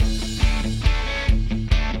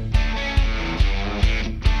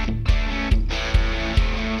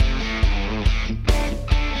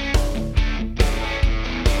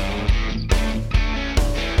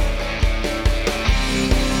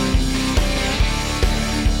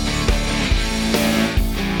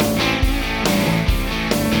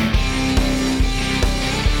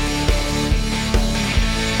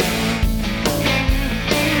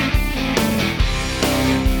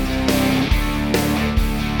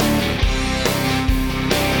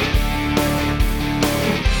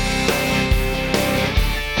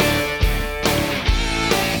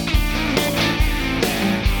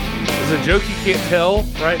can't tell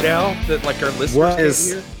right now that like our listeners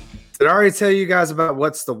can't hear. Did I already tell you guys about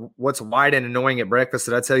what's white and annoying at breakfast?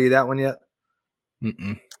 Did I tell you that one yet?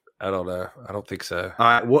 I don't know. I don't think so. All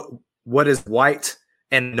right. What is white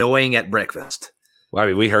and annoying at breakfast? Well, I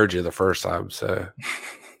mean, we heard you the first time, so.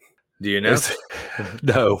 Do you know?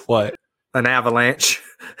 No, what? An avalanche.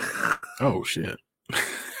 Oh, shit.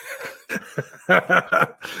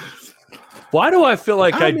 Why do I feel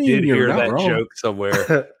like I did hear that joke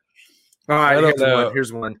somewhere? All right,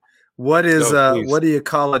 here's one. What is what do you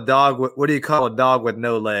call a dog? What do you call a dog with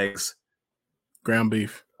no legs? Ground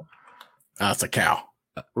beef. That's a cow.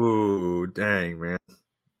 Ooh, dang, man.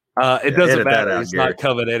 It doesn't matter. It's not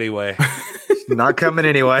coming anyway. Not coming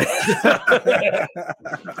anyway.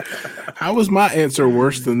 How was my answer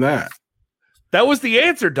worse than that? That was the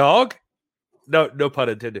answer, dog. No pun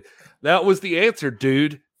intended. That was the answer,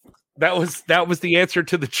 dude. That was the answer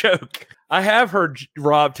to the joke. I have heard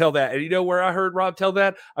Rob tell that. And you know where I heard Rob tell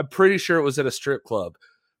that? I'm pretty sure it was at a strip club.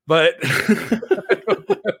 But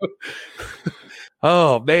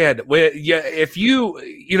oh man. Yeah, if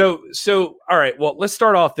so all right, well, let's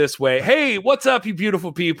start off this way. Hey, what's up, you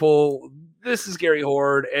beautiful people? This is Gary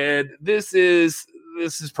Horde, and this is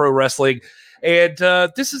Pro Wrestling. And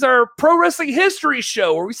this is our Pro Wrestling History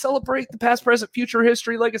Show, where we celebrate the past, present, future,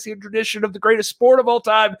 history, legacy, and tradition of the greatest sport of all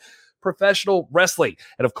time, professional wrestling.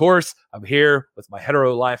 And of course, I'm here with my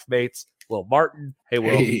hetero life mates, Will Martin. Hey,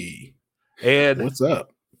 Will. Hey. And what's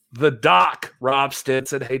up? The Doc, Rob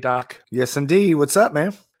Stinson. Hey, Doc. Yes, indeed. What's up,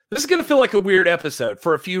 man? This is going to feel like a weird episode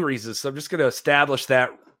for a few reasons. So I'm just going to establish that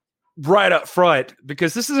right up front,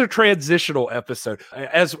 because this is a transitional episode.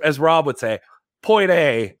 As Rob would say, point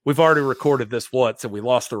A, we've already recorded this once and we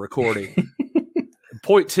lost the recording.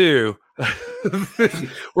 Point 2,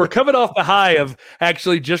 we're coming off the high of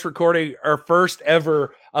actually just recording our first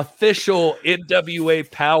ever official NWA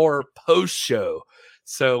Power post show.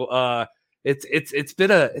 So it's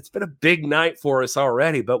been a big night for us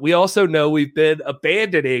already, but we also know we've been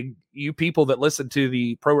abandoning you people that listen to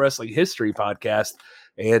the Pro Wrestling History podcast.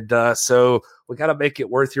 And so we got to make it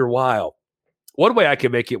worth your while. One way I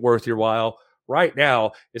can make it worth your while right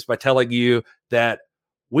now is by telling you that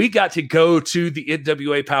we got to go to the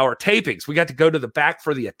NWA Power tapings. We got to go to the Back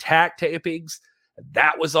for the Attack tapings.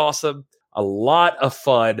 That was awesome. A lot of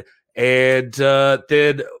fun. And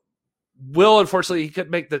then Will, unfortunately, he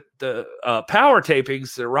couldn't make the Power tapings.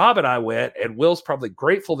 So Rob and I went, and Will's probably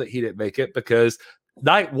grateful that he didn't make it, because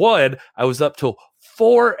night one, I was up till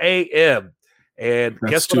 4 a.m. And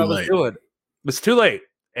guess what I was doing? It was too late.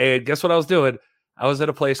 And guess what I was doing? I was at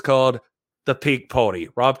a place called the Pink Pony.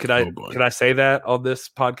 Rob, can I say that on this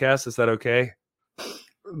podcast? Is that okay?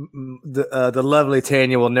 The lovely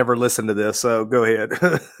Tanya will never listen to this, so go ahead.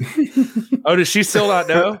 Oh, does she still not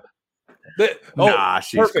know? Nah,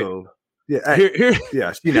 she's perfect. Cool. Yeah,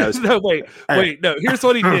 yeah, she knows. No, wait. No, here's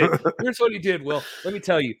what he did. Here's what he did. Well, let me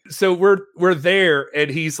tell you. So we're there, and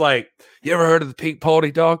he's like, "You ever heard of the Pink Pony,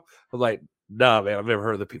 dog?" I'm like, "Nah, man, I've never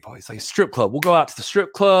heard of the Pink Pony." He's like, "Strip club. We'll go out to the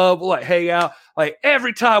strip club. We'll like hang out. Like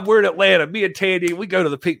every time we're in Atlanta, me and Tanya, we go to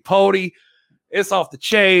the Pink Pony. It's off the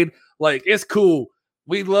chain. Like it's cool.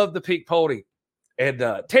 We love the Pink Pony." And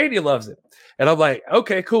Tanya loves it. And I'm like,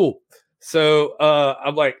 okay, cool. So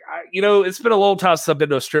I'm like, it's been a long time since I've been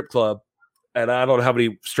to a strip club. And I don't know how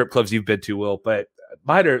many strip clubs you've been to, Will, but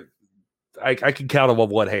mine are, I can count them on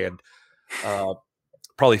one hand.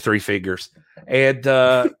 Probably 3 fingers. And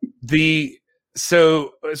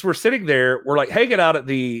so as we're sitting there, we're like hanging out at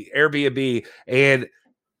the Airbnb, and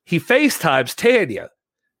he FaceTimes Tanya.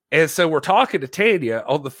 And so we're talking to Tanya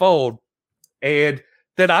on the phone, and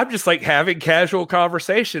then I'm just like having casual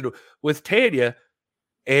conversation with Tanya.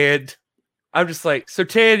 And I'm just like, "So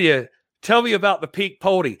Tanya, tell me about the Pink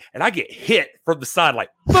Pony." And I get hit from the side, like,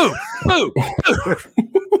 boom, boom, boom.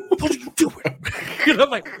 What are you doing? And I'm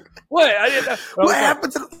like, what? I didn't know. What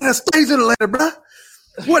happens in Atlanta stays in Atlanta, bro?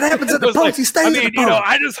 What happens at the Pony stays in the Pony?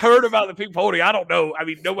 I just heard about the Pink Pony. I don't know. I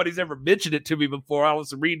mean, nobody's ever mentioned it to me before. I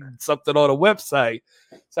was reading something on a website,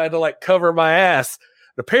 so I had to like cover my ass.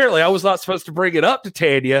 And apparently, I was not supposed to bring it up to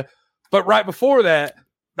Tanya, but right before that,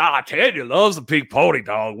 Tanya loves the Pink Pony,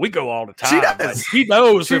 dog. We go all the time. She does. She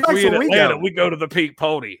knows if we in Atlanta, we go to the Pink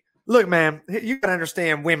Pony. Look, man, you gotta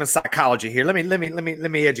understand women's psychology here. Let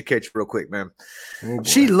me educate you real quick, man. Oh,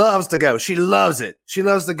 she loves to go. She loves it. She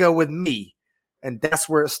loves to go with me, and that's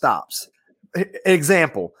where it stops.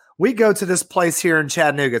 Example: we go to this place here in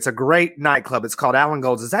Chattanooga. It's a great nightclub. It's called Allen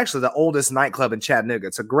Gold's. It's actually the oldest nightclub in Chattanooga.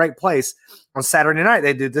 It's a great place. On Saturday night,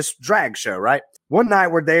 they do this drag show, right? One night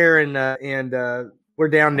we're there, and we're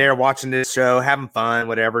down there watching this show, having fun,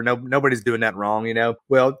 whatever. Nobody's doing that wrong, you know.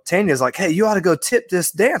 Well, Tanya's like, hey, you ought to go tip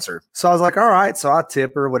this dancer. So I was like, all right. So I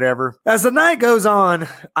tip her, whatever. As the night goes on,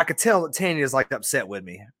 I could tell that Tanya's like upset with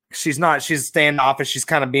me. She's standoffish. She's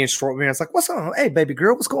kind of being short with me. It's like, what's on? Hey, baby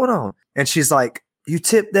girl, what's going on? And she's like, you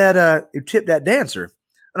tipped that dancer.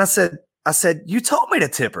 And I said, you told me to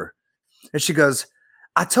tip her. And she goes,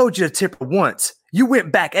 I told you to tip her once. You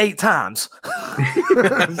went back 8 times. So,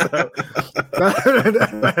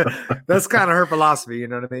 that's kind of her philosophy. You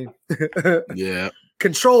know what I mean? Yeah.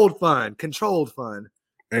 Controlled fun.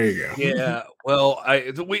 There you go. Yeah. Well,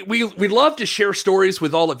 we love to share stories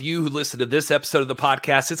with all of you who listen to this episode of the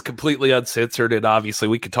podcast. It's completely uncensored, and obviously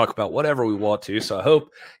we can talk about whatever we want to. So I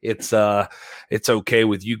hope it's okay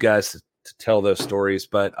with you guys to tell those stories.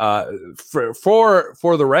 But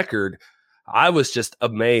for the record, I was just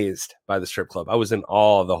amazed by the strip club. I was in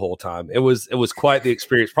awe the whole time. It was quite the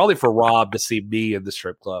experience, probably for Rob to see me in the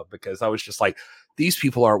strip club, because I was just like, these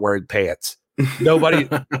people aren't wearing pants.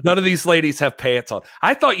 None of these ladies have pants on.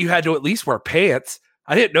 I thought you had to at least wear pants.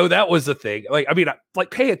 I didn't know that was a thing. Like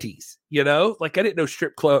panties, you know? Like, I didn't know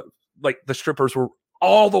strip club, like the strippers were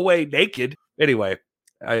all the way naked. Anyway,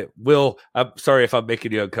 I'm sorry if I'm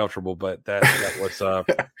making you uncomfortable, but that was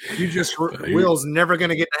Will's never going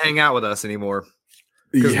to get to hang out with us anymore,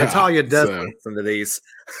 because Natalia does listen to these.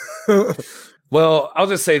 Well, I'll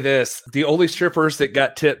just say this. The only strippers that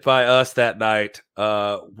got tipped by us that night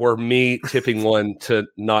were me tipping one to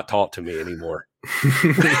not talk to me anymore. She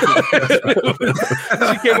came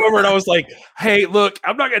over and I was like, hey, look,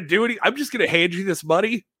 I'm not going to do anything. I'm just going to hand you this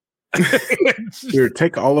money. Here,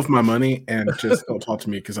 take all of my money and just don't talk to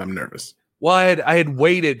me because I'm nervous. Well, I had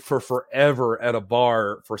waited for forever at a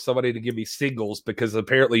bar for somebody to give me singles, because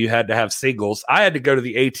apparently you had to have singles. I had to go to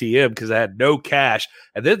the ATM because I had no cash.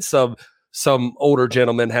 And then some older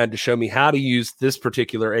gentleman had to show me how to use this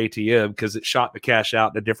particular ATM because it shot the cash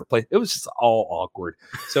out in a different place. It was just all awkward.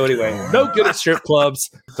 So anyway, no good at strip clubs.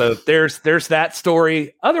 So there's that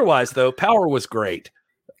story. Otherwise, though, Power was great.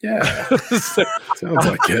 Yeah. Sounds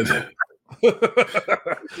like it.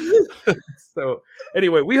 So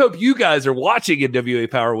anyway, we hope you guys are watching NWA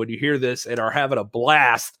Power when you hear this and are having a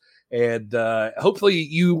blast. And hopefully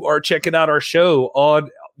you are checking out our show on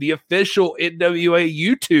the official NWA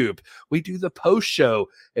YouTube. We do the post show,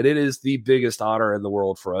 and it is the biggest honor in the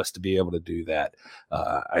world for us to be able to do that.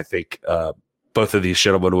 I think both of these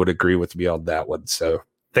gentlemen would agree with me on that one. So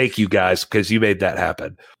thank you guys, because you made that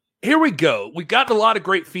happen. Here we go. We got a lot of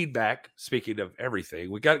great feedback. Speaking of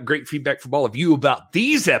everything, we got great feedback from all of you about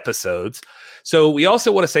these episodes. So we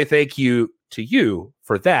also want to say thank you to you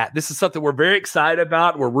for that. This is something we're very excited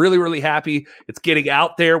about. We're really, really happy it's getting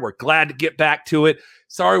out there. We're glad to get back to it.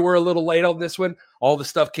 Sorry, we're a little late on this one. All the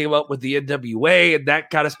stuff came up with the NWA, and that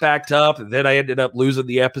got us backed up. And then I ended up losing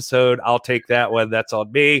the episode. I'll take that one. That's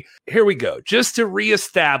on me. Here we go. Just to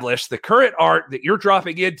reestablish the current art that you're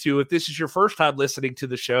dropping into, if this is your first time listening to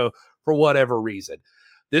the show for whatever reason.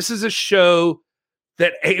 This is a show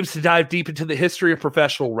that aims to dive deep into the history of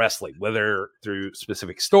professional wrestling, whether through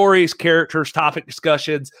specific stories, characters, topic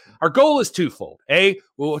discussions. Our goal is twofold. A,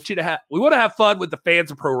 we want to have fun with the fans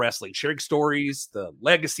of pro wrestling, sharing stories, the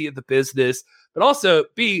legacy of the business, but also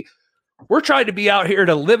B, we're trying to be out here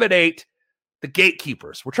to eliminate the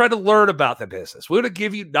gatekeepers. We're trying to learn about the business. We're going to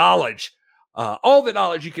give you knowledge, all the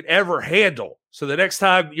knowledge you could ever handle. So the next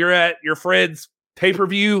time you're at your friend's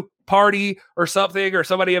pay-per-view party or something, or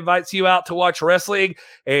somebody invites you out to watch wrestling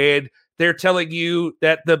and they're telling you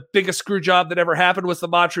that the biggest screw job that ever happened was the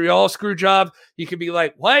Montreal screw job, you can be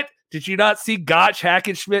like, what? Did you not see Gotch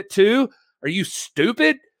Hackenschmidt too? Are you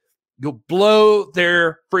stupid? You'll blow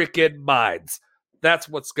their freaking minds. That's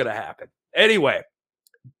what's going to happen. Anyway,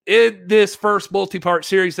 in this first multi-part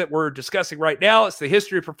series that we're discussing right now, it's the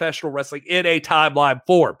history of professional wrestling in a timeline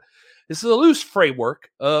form. This is a loose framework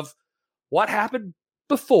of what happened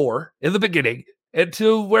before in the beginning and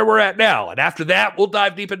to where we're at now. And after that, we'll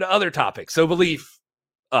dive deep into other topics. So believe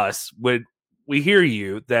us when we hear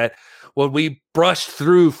you that when we brushed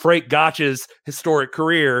through Frank Gotch's historic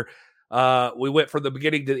career, we went from the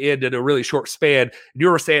beginning to the end in a really short span. And you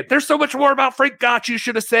were saying, there's so much more about Frank Gotch you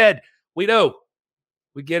should have said. We know.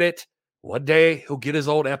 We get it. One day he'll get his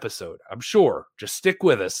own episode, I'm sure. Just stick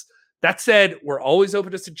with us. That said, we're always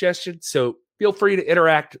open to suggestions. So feel free to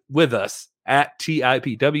interact with us at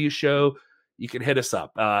TIPW Show. You can hit us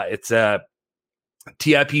up. It's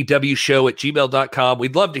TIPWshow@gmail.com.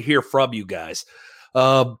 We'd love to hear from you guys.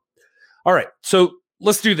 All right. So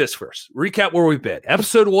let's do this first. Recap where we've been.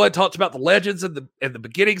 Episode 1 talked about the legends and the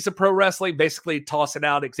beginnings of pro wrestling, basically tossing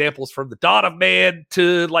out examples from the dawn of man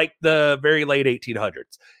to like the very late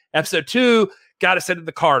 1800s. Episode 2 got us into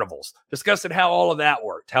the carnivals, discussing how all of that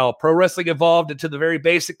worked, how pro wrestling evolved into the very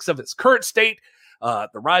basics of its current state, the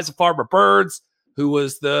rise of Farmer Burns, who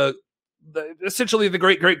was essentially the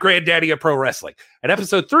great granddaddy of pro wrestling. And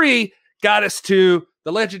episode 3 got us to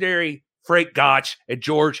the legendary Frank Gotch and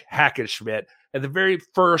George Hackenschmidt and the very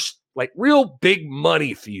first real big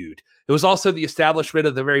money feud. It was also the establishment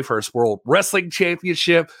of the very first World Wrestling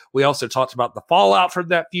Championship. We also talked about the fallout from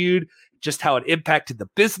that feud, just how it impacted the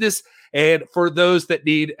business. And for those that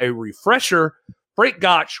need a refresher, Frank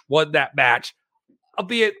Gotch won that match,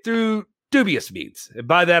 albeit through dubious means. And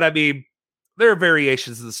by that, I mean, there are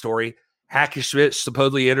variations of the story. Hackenschmidt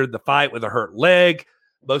supposedly entered the fight with a hurt leg.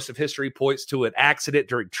 Most of history points to an accident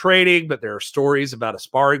during training, but there are stories about a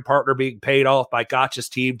sparring partner being paid off by Gotch's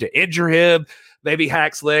team to injure him. Maybe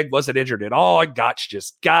Hack's leg wasn't injured at all, and Gotch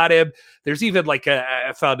just got him. There's even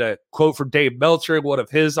I found a quote from Dave Meltzer in one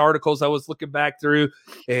of his articles I was looking back through,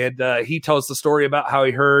 and he tells the story about how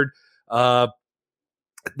he heard that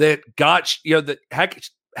Gotch, that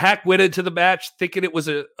Hack went into the match thinking it was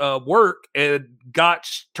a work, and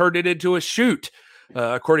Gotch turned it into a shoot.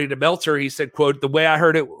 According to Meltzer, he said, quote, "The way I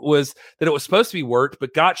heard it was that it was supposed to be worked,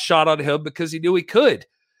 but Gotch shot on him because he knew he could."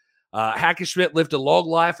 Hackenschmidt lived a long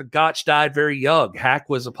life, and Gotch died very young. Hack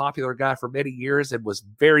was a popular guy for many years and was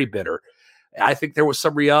very bitter. I think there was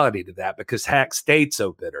some reality to that because Hack stayed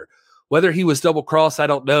so bitter. Whether he was double-crossed, I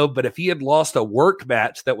don't know, but if he had lost a work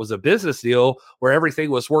match that was a business deal where everything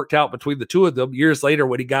was worked out between the two of them, years later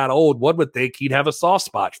when he got old, one would think he'd have a soft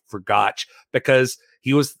spot for Gotch because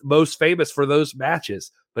he was most famous for those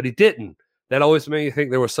matches, but he didn't. That always made me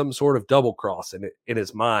think there was some sort of double cross in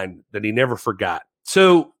his mind that he never forgot.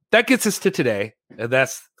 So that gets us to today, and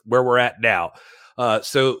that's where we're at now.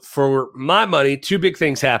 So for my money, 2 big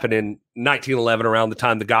things happened in 1911 around the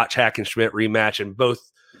time the Gotch Hackenschmidt rematch, and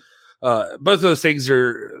both of those things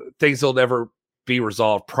are things that'll never be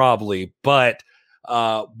resolved probably, but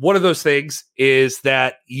one of those things is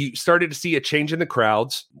that you started to see a change in the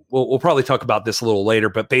crowds. We'll probably talk about this a little later,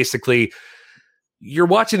 but basically you're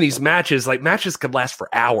watching these matches, matches could last for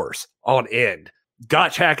hours on end.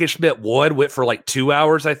 Gotch Hackenschmidt went for 2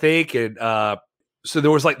 hours, I think. And so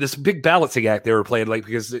there was this big balancing act they were playing,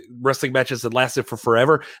 because wrestling matches had lasted for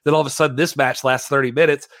forever. Then all of a sudden this match lasts 30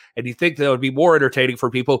 minutes and you think that would be more entertaining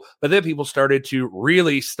for people. But then people started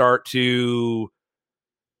to,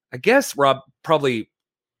 I guess, Rob, probably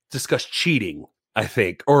discuss cheating, I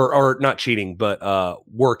think, or not cheating, but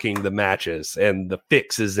working the matches and the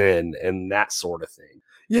fixes in and that sort of thing.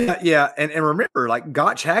 Yeah. And remember,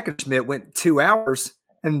 Gotch Hackenschmidt went 2 hours,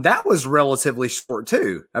 and that was relatively short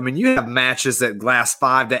too. I mean, you have matches that last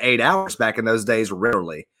 5 to 8 hours back in those days,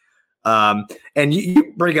 rarely. And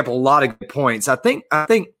you bring up a lot of good points. I think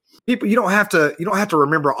people, you don't have to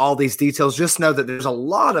remember all these details. Just know that there's a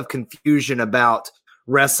lot of confusion about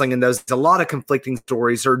wrestling, and there's a lot of conflicting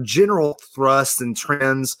stories or general thrusts and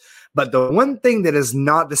trends. But the one thing that is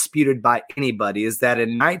not disputed by anybody is that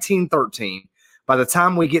in 1913, by the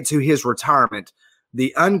time we get to his retirement,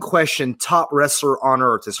 the unquestioned top wrestler on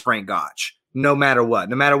earth is Frank Gotch. No matter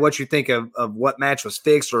what you think of what match was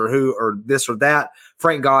fixed or who or this or that,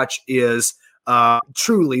 Frank Gotch is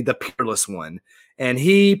truly the peerless one. And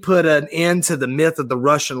he put an end to the myth of the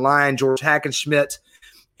Russian Lion, George Hackenschmidt.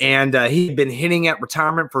 And he'd been hinting at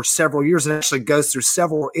retirement for several years and actually goes through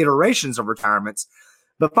several iterations of retirements,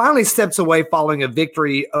 but finally steps away following a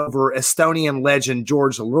victory over Estonian legend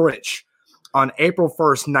George Lurich on April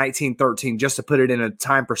 1st, 1913, just to put it in a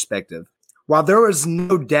time perspective. While there was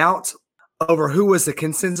no doubt over who was the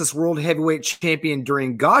consensus world heavyweight champion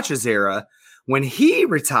during Gotch's era, when he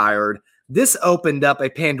retired, this opened up a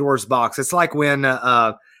Pandora's box. It's like when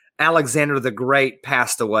Alexander the Great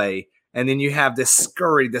passed away, and then you have this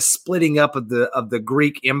scurry, this splitting up of the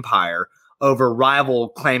Greek Empire over rival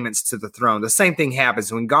claimants to the throne. The same thing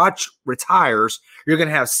happens when Gotch retires. You're going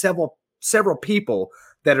to have several people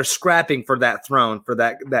that are scrapping for that throne, for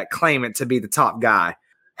that claimant to be the top guy.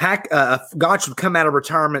 Gotch would come out of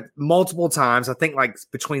retirement multiple times, I think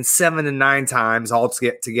between 7 and 9 times all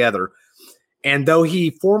together. And though he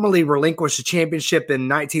formally relinquished the championship in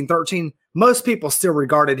 1913, most people still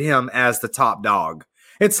regarded him as the top dog.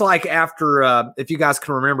 It's like after, if you guys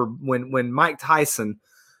can remember, when Mike Tyson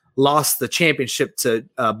lost the championship to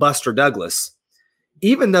Buster Douglas,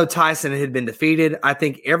 even though Tyson had been defeated, I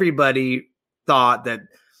think everybody thought that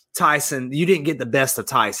Tyson, you didn't get the best of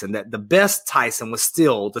Tyson, that the best Tyson was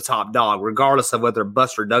still the top dog, regardless of whether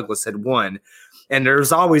Buster Douglas had won. And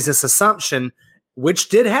there's always this assumption, which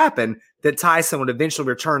did happen, that Tyson would eventually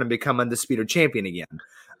return and become undisputed champion again.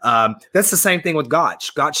 That's the same thing with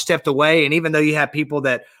Gotch. Gotch stepped away, and even though you have people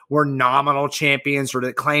that were nominal champions or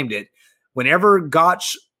that claimed it, Whenever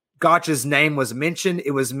Gotch's name was mentioned,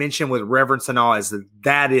 it was mentioned with reverence and awe, as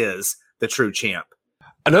that is the true champ.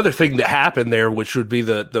 Another thing that happened there, which would be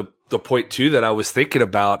the point too that I was thinking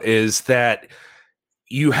about, is that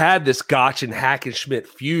you had this Gotch and Hackenschmidt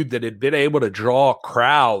feud that had been able to draw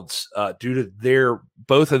crowds due to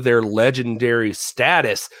both of their legendary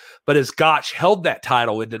status. But as Gotch held that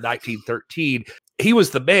title into 1913, he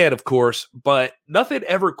was the man, of course, but nothing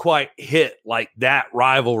ever quite hit like that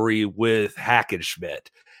rivalry with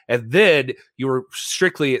Hackenschmidt. And then you were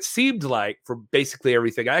strictly, it seemed like, from basically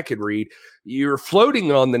everything I could read, you were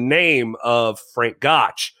floating on the name of Frank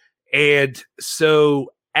Gotch. And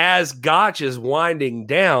so as Gotch is winding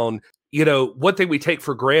down, one thing we take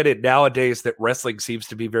for granted nowadays that wrestling seems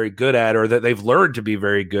to be very good at, or that they've learned to be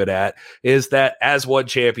very good at, is that as one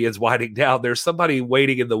champion's winding down, there's somebody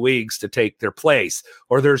waiting in the wings to take their place,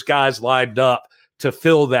 or there's guys lined up to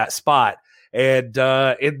fill that spot. And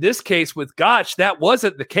in this case with Gotch, that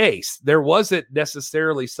wasn't the case. There wasn't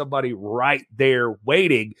necessarily somebody right there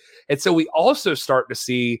waiting. And so we also start to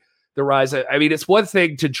see the rise. I mean, it's one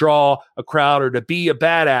thing to draw a crowd or to be a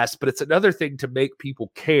badass, but it's another thing to make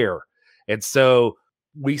people care. And so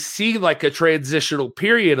we see like a transitional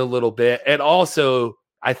period a little bit. And also,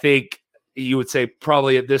 I think you would say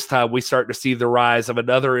probably at this time, we start to see the rise of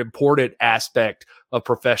another important aspect of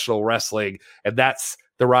professional wrestling, and that's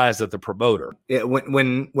the rise of the promoter.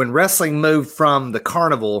 When wrestling moved from the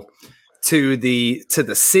carnival to the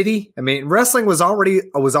city, I mean, wrestling was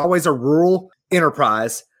always a rural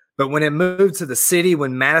enterprise, but when it moved to the city,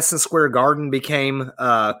 when Madison Square Garden became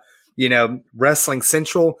wrestling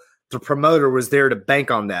central, the promoter was there to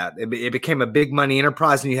bank on that. It became a big money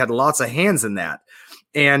enterprise, and you had lots of hands in that.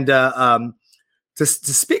 And to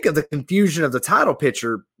speak of the confusion of the title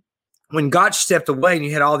picture, when Gotch stepped away and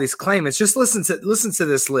you had all these claimants, just listen to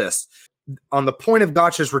this list. On the point of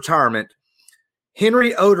Gotch's retirement,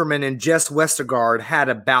 Henry Oderman and Jess Westergaard had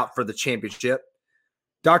a bout for the championship.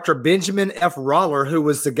 Dr. Benjamin F. Roller, who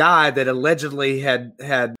was the guy that allegedly had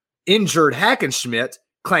injured Hackenschmidt,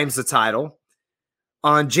 claims the title.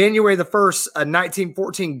 On January the 1st,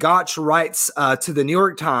 1914, Gotch writes to the New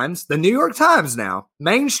York Times now,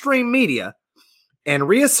 mainstream media, and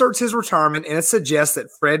reasserts his retirement, and it suggests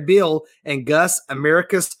that Fred Beal and Gus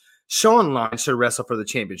Americus Schoenlein should wrestle for the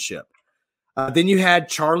championship. Then you had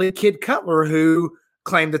Charlie Kid Cutler, who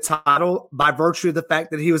claimed the title by virtue of the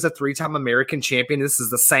fact that he was a three-time American champion. This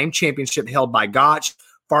is the same championship held by Gotch,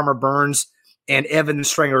 Farmer Burns, and Evan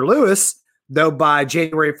Stringer Lewis, though by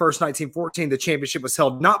January 1st, 1914, the championship was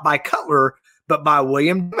held not by Cutler, but by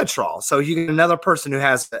William Dimitrov. So you get another person who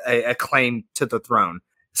has a claim to the throne.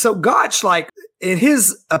 So Gotch, like, in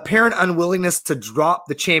his apparent unwillingness to drop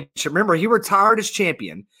the championship, remember, he retired as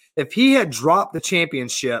champion. If he had dropped the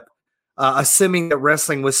championship, assuming that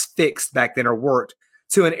wrestling was fixed back then or worked,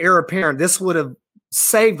 to an heir apparent, this would have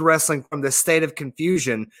saved wrestling from the state of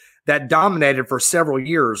confusion that dominated for several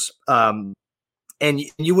years. And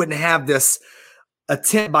you wouldn't have this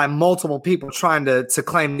attempt by multiple people trying to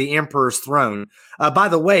claim the emperor's throne. By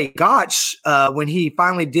the way, Gotch, when he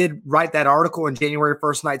finally did write that article on January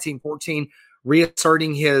 1st, 1914,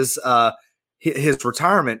 reasserting his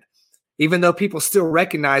retirement, even though people still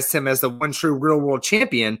recognized him as the one true real world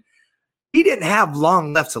champion, he didn't have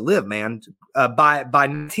long left to live, man. By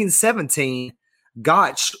 1917,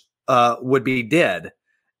 Gotch would be dead.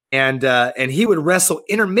 And he would wrestle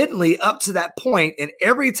intermittently up to that point, and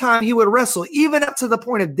every time he would wrestle, even up to the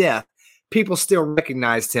point of death, people still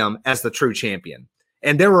recognized him as the true champion.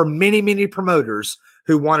 And there were many, many promoters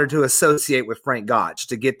who wanted to associate with Frank Gotch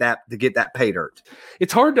to get that pay dirt.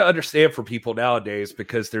 It's hard to understand for people nowadays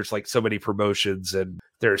because there's like so many promotions and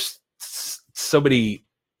there's so many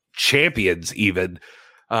champions even.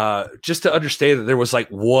 Just to understand that there was like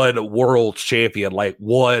one world champion, like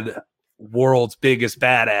one world's biggest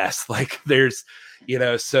badass, like there's,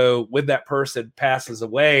 so when that person passes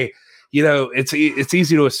away, it's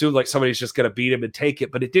easy to assume like somebody's just going to beat him and take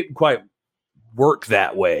it, but it didn't quite work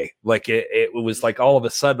that way. Like it was like all of a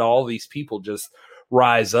sudden all these people just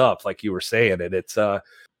rise up, like you were saying, and it's I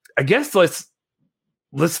guess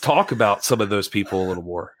let's talk about some of those people a little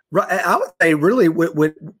more. Right, I would say really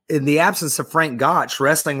in the absence of Frank Gotch,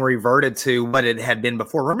 wrestling reverted to what it had been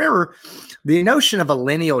before. Remember, the notion of a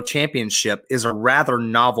lineal championship is a rather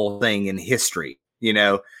novel thing in history, in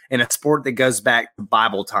a sport that goes back to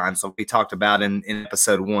Bible times. So we talked about in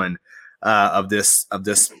episode 1 of this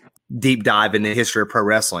deep dive in the history of pro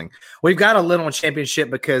wrestling. We've got a lineal championship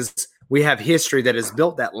because we have history that has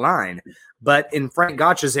built that line. But in Frank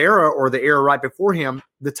Gotch's era or the era right before him,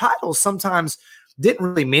 the titles sometimes didn't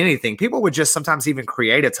really mean anything. People would just sometimes even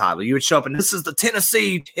create a title. You would show up and this is the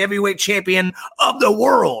Tennessee heavyweight champion of the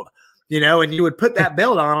world, and you would put that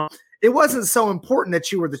belt on. It wasn't so important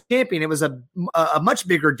that you were the champion. It was a much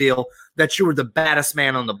bigger deal that you were the baddest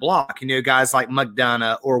man on the block. Guys like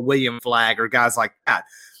McDonough or William Flagg or guys like that.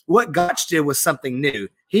 What Gotch did was something new.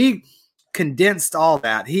 He condensed all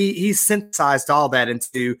that. He synthesized all that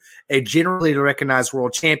into a generally recognized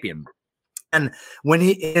world champion. And when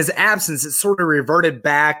in his absence, it sort of reverted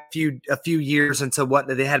back a few years into what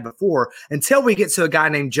they had before until we get to a guy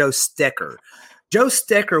named Joe Stecher. Joe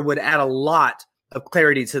Stecher would add a lot of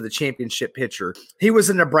clarity to the championship picture. He was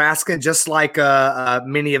a Nebraskan, just like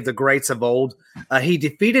many of the greats of old. He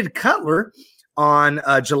defeated Cutler on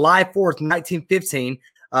July 4th, 1915.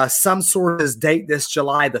 Some sources date this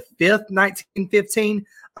July the 5th, 1915,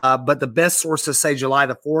 but the best sources say July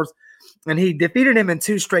the 4th. And he defeated him in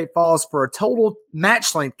 2 straight falls for a total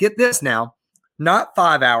match length. Get this now, not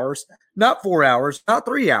 5 hours, not 4 hours, not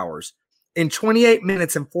 3 hours. In 28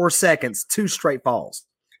 minutes and 4 seconds, 2 straight falls.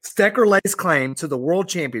 Stecher lays claim to the world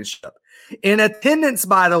championship. In attendance,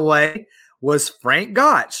 by the way, was Frank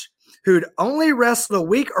Gotch, who'd only wrestled a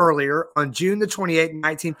week earlier on June the 28th,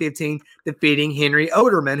 1915, defeating Henry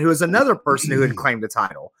Oderman, who is another person who had claimed the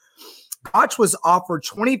title. Gotch was offered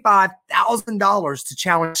 $25,000 to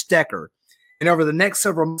challenge Stecher. And over the next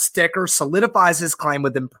several months, Stecher solidifies his claim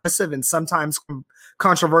with impressive and sometimes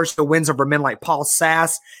controversial wins over men like Paul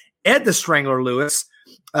Sass, Ed the Strangler Lewis,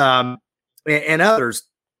 and others.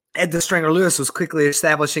 Ed the Strangler Lewis was quickly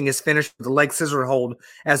establishing his finish with the leg scissor hold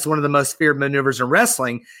as one of the most feared maneuvers in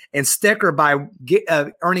wrestling. And Stecher, by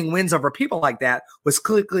earning wins over people like that, was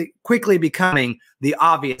quickly becoming the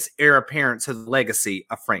obvious heir apparent to the legacy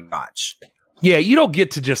of Frank Gotch. Yeah, you don't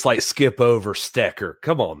get to just skip over Stecher.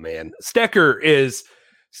 Come on, man. Stecher's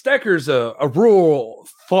a rural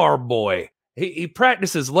farm boy. He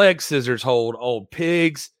practices leg scissors hold on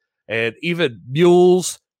pigs and even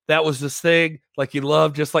mules. That was his thing. He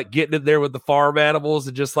loved just getting in there with the farm animals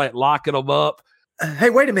and just locking them up. Hey,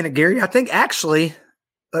 wait a minute, Gary. I think actually,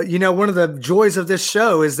 one of the joys of this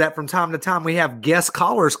show is that from time to time we have guest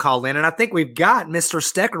callers call in, and I think we've got Mr.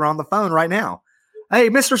 Stecher on the phone right now. Hey,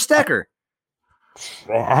 Mr. Stecher.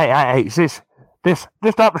 Hey, is this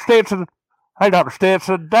Dr. Stinson? Hey, Dr.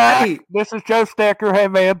 Stinson. Hey, this is Joe Stecher. Hey,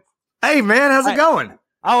 man. Hey, man, how's it going?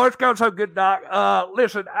 Oh, it's going so good, Doc.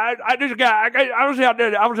 Listen, I was out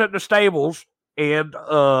there. I was at the stables, and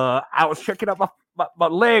I was checking out my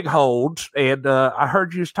leg holds, and I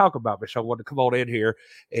heard you just talk about me, so I wanted to come on in here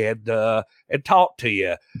and talk to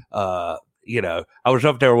you. I was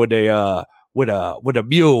up there with a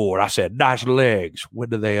mule, and I said, "Nice legs. When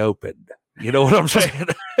do they open?" You know what I'm saying?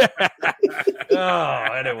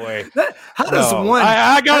 Anyway. How does one?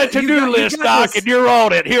 I got a to-do list, Doc, and you're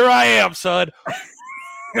on it. Here I am, son.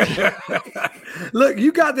 Look,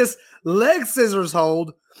 you got this leg scissors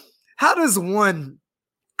hold. How does one?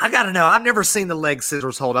 I gotta know. I've never seen the leg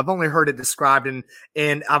scissors hold. I've only heard it described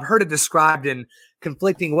and I've heard it described in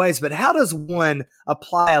conflicting ways. But how does one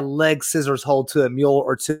apply a leg scissors hold to a mule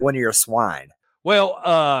or to one of your swine?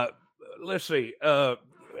 Well, let's see.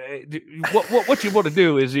 What you want to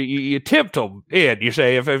do is you tempt them in. You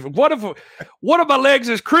say, if one of my legs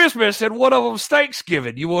is Christmas and one of them's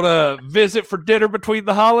Thanksgiving, you want to visit for dinner between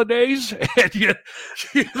the holidays, and you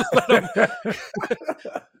let them,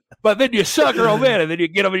 but then you sucker them in, and then you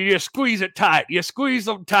get them and you just squeeze it tight. You squeeze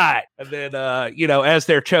them tight, and then as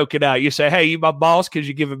they're choking out, you say, "Hey, you my boss because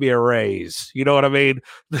you're giving me a raise." You know what I mean?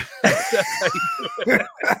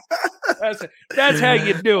 That's how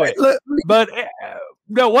you do it. But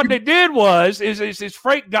no, what they did was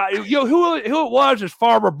Frank got who it was is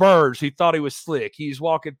Farmer Burns. He thought he was slick. He's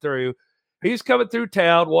walking through. He's coming through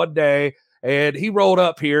town one day, and he rolled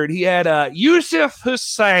up here, and he had Yusuf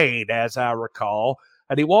Hussein, as I recall.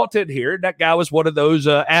 And he walked in here, and that guy was one of those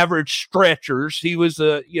average stretchers. He was,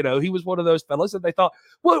 he was one of those fellas. And they thought,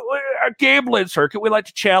 well, our gambling circuit, we like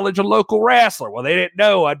to challenge a local wrestler. Well, they didn't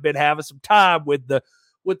know I'd been having some time with the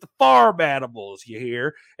farm animals, you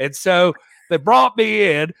hear. And so they brought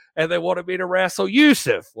me in, and they wanted me to wrestle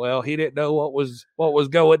Yusuf. Well, he didn't know what was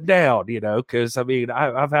going down, because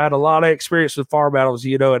I've had a lot of experience with farm animals,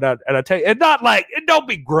 and I tell you, and don't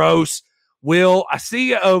be gross, Will. I see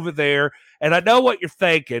you over there. And I know what you're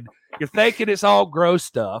thinking. You're thinking it's all gross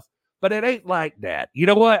stuff, but it ain't like that. You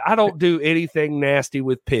know what? I don't do anything nasty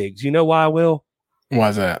with pigs. You know why, Will?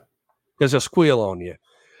 Why's that? Because they'll squeal on you.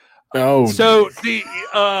 Oh, So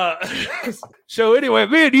so anyway,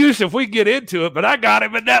 me and Yusuf, we get into it, but I got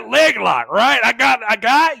him in that leg lock, right? I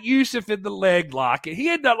got Yusuf in the leg lock, and he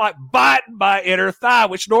ended up like biting my inner thigh,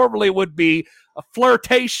 which normally would be a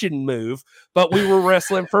flirtation move, but we were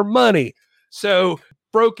wrestling for money. So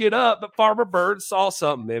broke it up, but Farmer Bird saw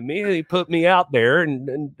something in me, and he put me out there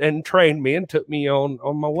and trained me and took me on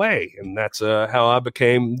my way. And that's how I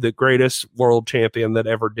became the greatest world champion that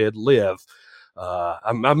ever did live.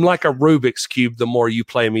 I'm like a Rubik's Cube. The more you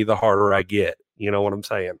play me, the harder I get. You know what I'm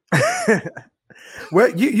saying? Well,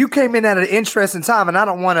 you came in at an interesting time, and I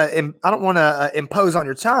don't want to impose on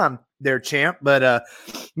your time there, champ. But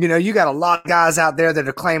you got a lot of guys out there that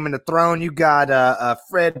are claiming the throne. You got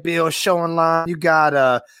Fred Bill showing line. You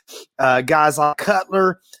got guys like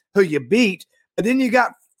Cutler who you beat, but then you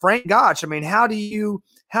got Frank Gotch. I mean, how do you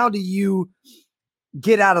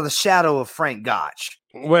get out of the shadow of Frank Gotch?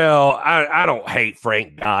 Well, I don't hate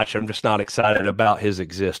Frank Gotch. I'm just not excited about his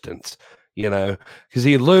existence. Because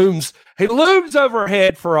he looms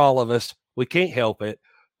overhead for all of us. We can't help it,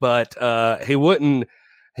 but he wouldn't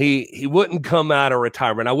come out of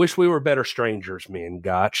retirement. I wish we were better strangers, me and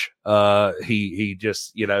Gotch. He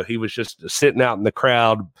just, he was just sitting out in the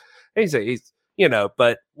crowd. He's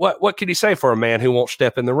but what can you say for a man who won't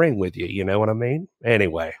step in the ring with you? You know what I mean?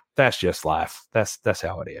 Anyway, that's just life. That's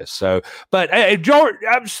how it is. So, but hey, George,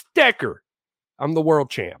 I'm Stecker. I'm the world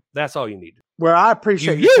champ. That's all you need. Well, I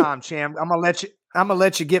appreciate your time, champ. I'm gonna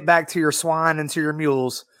let you get back to your swine and to your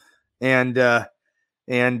mules, and I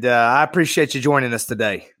appreciate you joining us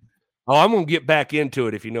today. Oh, I'm gonna get back into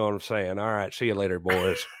it if you know what I'm saying. All right, see you later,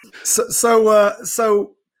 boys.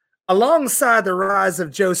 So alongside the rise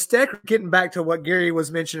of Joe Stecker, getting back to what Gary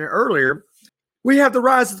was mentioning earlier, we have the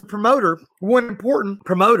rise of the promoter. One important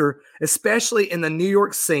promoter, especially in the New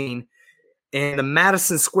York scene and the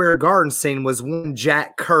Madison Square Garden scene, was one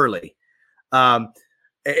Jack Curley.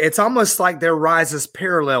 It's almost like their rises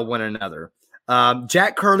parallel one another.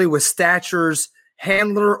 Jack Curley was Thatcher's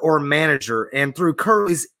handler or manager, and through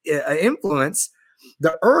Curley's influence,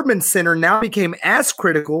 the urban center now became as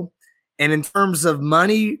critical, and in terms of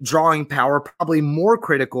money drawing power, probably more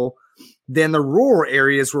critical than the rural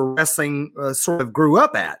areas where wrestling sort of grew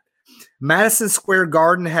up at. Madison Square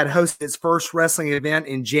Garden had hosted its first wrestling event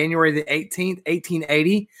in January the 18th,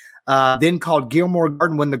 1880, then called Gilmore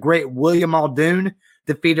Garden, when the great William Muldoon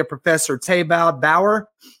defeated Professor Tabau Bauer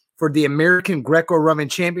for the American Greco-Roman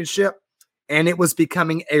Championship, and it was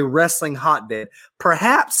becoming a wrestling hotbed,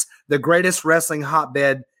 perhaps the greatest wrestling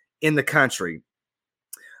hotbed in the country.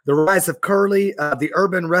 The rise of Curley, the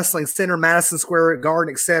Urban Wrestling Center, Madison Square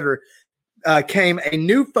Garden, etc., came a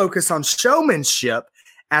new focus on showmanship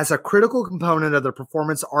as a critical component of the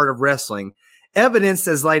performance art of wrestling, evidenced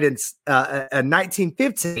as late as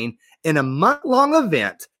 1915 in a month-long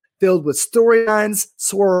event filled with storylines,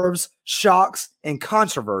 swerves, shocks, and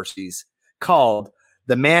controversies called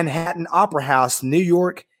the Manhattan Opera House New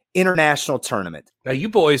York International Tournament. Now, you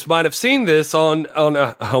boys might have seen this on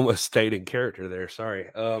a almost stating character there. Sorry.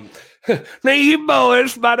 Now, you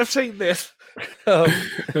boys might have seen this.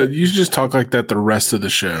 You just talk like that the rest of the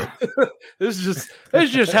show. This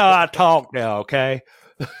is just how I talk now. Okay.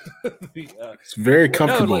 It's very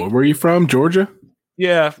comfortable. Where are you from? Georgia?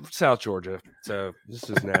 Yeah, South Georgia. So this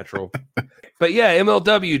is natural. But yeah,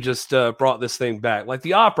 MLW just brought this thing back, like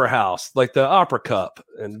the Opera House, like the Opera Cup,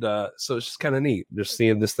 and so it's just kind of neat just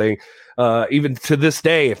seeing this thing. Even to this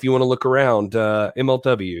day, if you want to look around,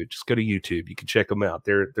 MLW, just go to YouTube. You can check them out.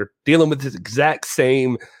 They're dealing with this exact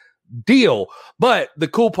same deal. But the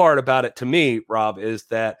cool part about it to me, Rob, is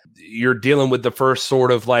that you're dealing with the first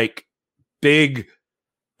sort of like big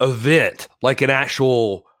event, like an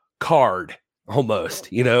actual card almost,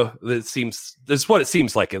 that's what it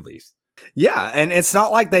seems like, at least. Yeah, and it's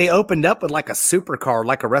not like they opened up with like a super card,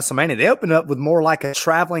 like a WrestleMania. They opened up with more like a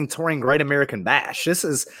traveling, touring Great American Bash. This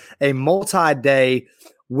is a multi-day,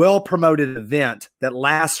 well-promoted event that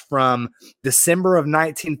lasts from December of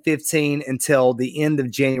 1915 until the end of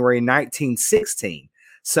January 1916.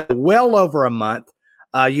 So well over a month.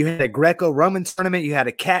 You had a Greco-Roman tournament. You had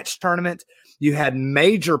a catch tournament. You had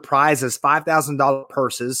major prizes, $5,000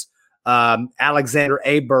 purses. Alexander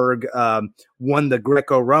Aberg won the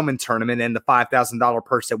Greco-Roman tournament and the $5,000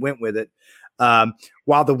 purse that went with it.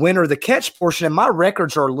 While the winner of the catch portion, and my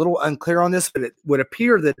records are a little unclear on this, but it would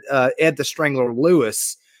appear that Ed the Strangler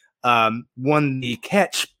Lewis won the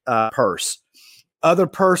catch purse. Other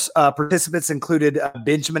purse participants included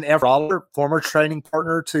Benjamin F. Roller, former training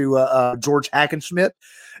partner to George Hackenschmidt,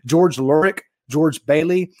 George Lurick, George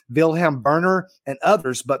Bailey, Wilhelm Berner, and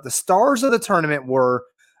others. But the stars of the tournament were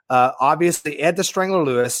obviously Ed the Strangler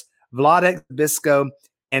Lewis, Vladek Bisco,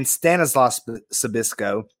 and Stanislaus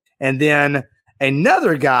Zbyszko, and then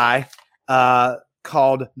another guy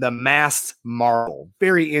called the Masked Marvel.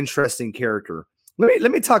 Very interesting character.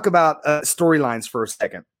 Let me talk about storylines for a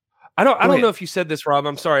second. I don't know if you said this, Rob.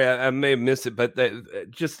 I'm sorry, I may have missed it, but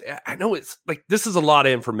I know it's like this is a lot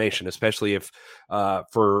of information, especially if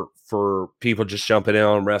for people just jumping in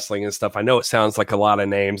on wrestling and stuff. I know it sounds like a lot of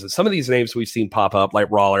names, and some of these names we've seen pop up, like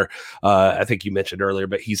Lawler. I think you mentioned earlier,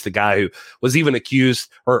 but he's the guy who was even accused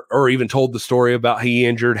or even told the story about he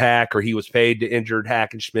injured Hack, or he was paid to injure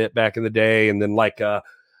Hack and Schmidt back in the day, and then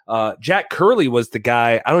Jack Curley was the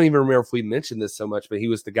guy. I don't even remember if we mentioned this so much, but he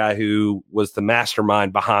was the guy who was the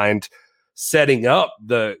mastermind behind setting up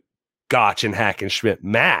the Gotch and Hack and Schmidt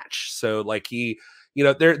match. So like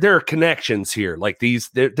there are connections here. Like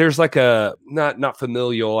there's like a not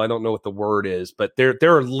familial. I don't know what the word is, but there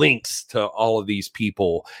are links to all of these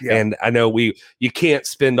people. Yeah. And I know you can't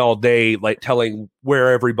spend all day like telling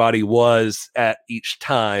where everybody was at each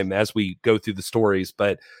time as we go through the stories,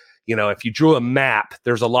 but if you drew a map,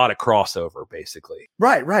 there's a lot of crossover, basically.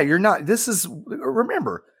 Right.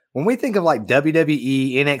 Remember, when we think of like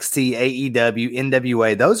WWE, NXT, AEW,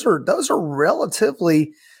 NWA, those are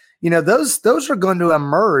relatively, those are going to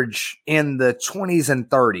emerge in the 20s and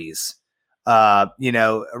 30s.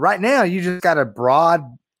 Right now you just got a broad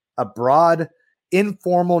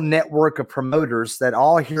informal network of promoters that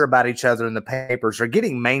all hear about each other in the papers, are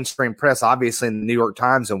getting mainstream press, obviously in the New York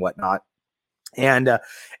Times and whatnot. And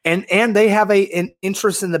they have an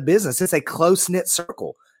interest in the business. It's a close-knit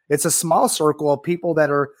circle. It's a small circle of people that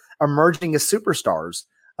are emerging as superstars.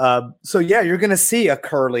 So yeah, you're going to see a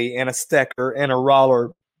Curley and a Stecker and a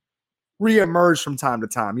Lawler reemerge from time to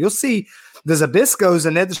time. You'll see the Zbyszkos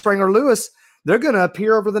and Ed the Strangler Lewis. They're going to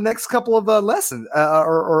appear over the next couple of lessons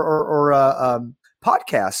or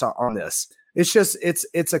podcasts on this. It's just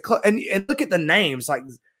and look at the names like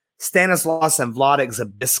Stanislaus and Wladek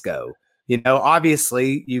Zbyszko.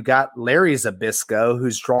 Obviously you got Larry Zbyszko,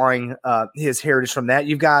 who's drawing his heritage from that.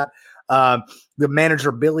 You've got the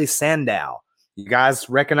manager, Billy Sandow. You guys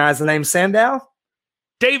recognize the name Sandow?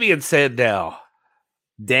 Damian Sandow,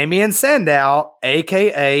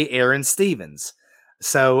 a.k.a. Aaron Stevens.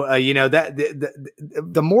 So, that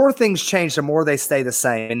the more things change, the more they stay the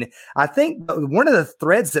same. And I think one of the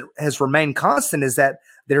threads that has remained constant is that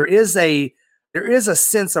there is a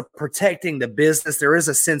sense of protecting the business. There is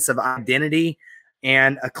a sense of identity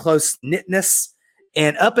and a close knitness.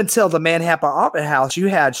 And up until the Manhattan Opera House, you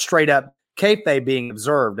had straight up kayfabe being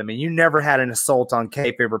observed. I mean, you never had an assault on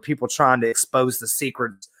kayfabe or people trying to expose the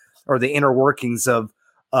secrets or the inner workings of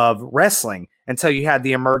wrestling until you had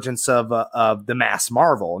the emergence of the Masked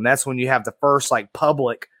Marvel. And that's when you have the first like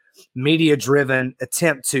public media driven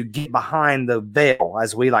attempt to get behind the veil,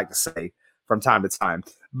 as we like to say from time to time.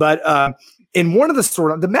 But in one of the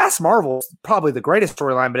storylines, the Masked Marvel is probably the greatest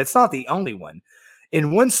storyline, but it's not the only one.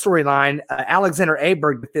 In one storyline, Alexander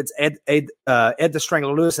Aberg defeats Ed the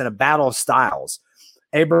Strangler Lewis in a battle of styles.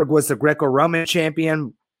 Aberg was the Greco-Roman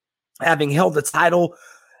champion, having held the title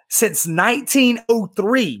since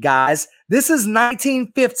 1903, guys. This is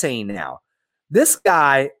 1915 now. This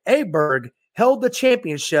guy, Aberg, held the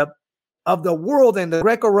championship of the world in the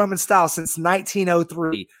Greco-Roman style since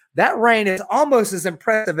 1903. That reign is almost as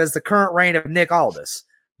impressive as the current reign of Nick Aldis,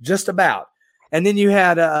 just about. And then you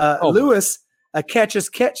had Lewis, a catch as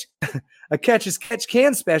catch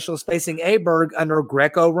can specialist, facing Aberg under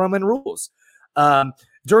Greco-Roman rules.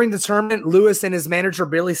 During the tournament, Lewis and his manager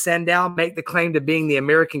Billy Sandow make the claim to being the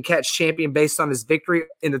American Catch champion based on his victory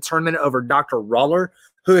in the tournament over Dr. Lawler,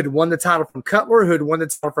 who had won the title from Cutler, who had won the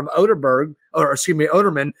title from Oderman,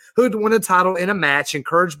 who had won the title in a match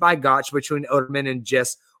encouraged by Gotch between Oderman and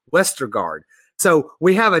Jess Westergaard. So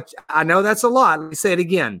we have I know that's a lot. Let me say it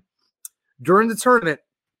again. During the tournament,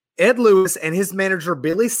 Ed Lewis and his manager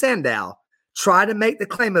Billy Sandow try to make the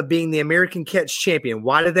claim of being the American Catch champion.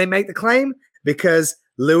 Why did they make the claim? Because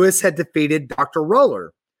Lewis had defeated Dr.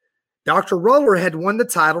 Roller. Dr. Roller had won the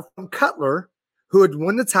title from Cutler, who had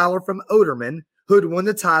won the title from Oderman, who had won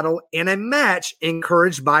the title in a match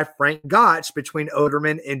encouraged by Frank Gotch between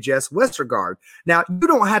Oderman and Jess Westergaard. Now, you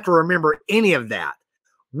don't have to remember any of that.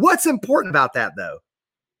 What's important about that, though?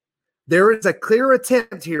 There is a clear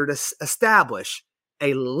attempt here to establish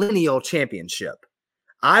a lineal championship.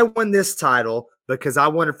 I won this title because I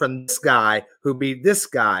won it from this guy who beat this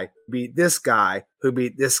guy, beat this guy, who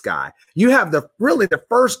beat this guy. You have the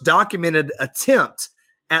first documented attempt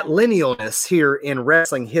at linealness here in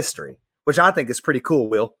wrestling history, which I think is pretty cool,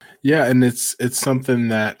 Will. Yeah, and it's something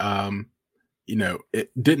that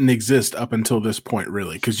it didn't exist up until this point,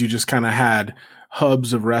 really, because you just kind of had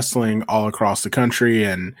hubs of wrestling all across the country.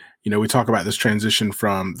 And, we talk about this transition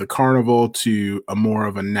from the carnival to a more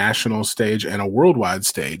of a national stage and a worldwide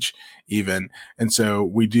stage even. And so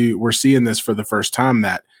we're seeing this for the first time,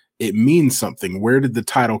 that it means something. Where did the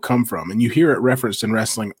title come from? And you hear it referenced in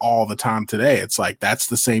wrestling all the time today. It's like, that's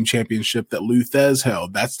the same championship that Lou Thesz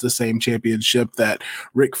held. That's the same championship that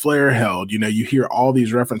Ric Flair held. You hear all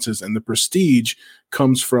these references, and the prestige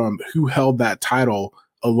comes from who held that title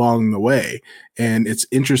along the way. And it's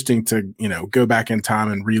interesting to, go back in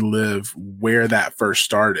time and relive where that first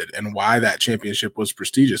started and why that championship was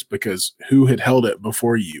prestigious, because who had held it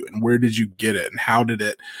before you, and where did you get it, and how did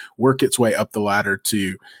it work its way up the ladder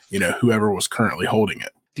to, whoever was currently holding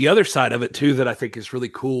it. The other side of it too, that I think is really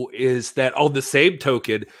cool, is that on the same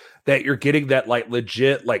token that you're getting that like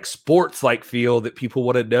legit, like sports like feel that people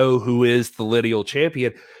want to know who is the lineal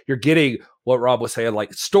champion, you're getting what Rob was saying, like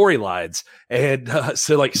storylines. And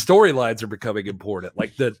so like storylines are becoming important,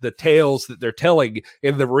 like the tales that they're telling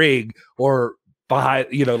in the ring or behind,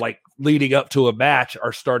 like leading up to a match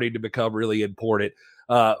are starting to become really important.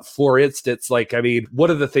 For instance, like, I mean, one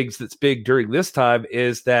of the things that's big during this time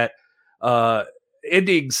is that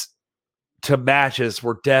endings to matches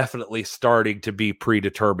were definitely starting to be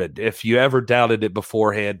predetermined. If you ever doubted it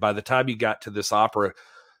beforehand, by the time you got to this opera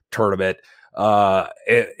tournament,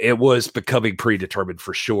 it was becoming predetermined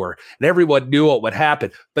for sure. And everyone knew what would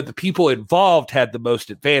happen, but the people involved had the most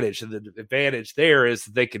advantage. And the advantage there is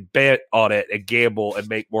that they could bet on it and gamble and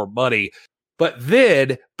make more money. But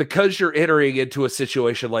then, because you're entering into a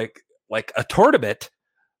situation like a tournament,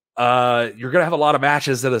 you're going to have a lot of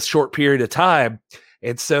matches in a short period of time.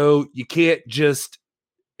 And so you can't just,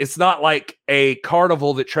 it's not like a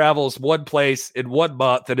carnival that travels one place in 1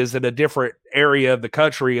 month that is in a different area of the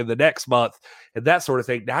country in the next month and that sort of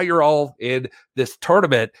thing. Now you're all in this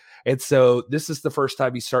tournament. And so this is the first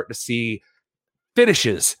time you start to see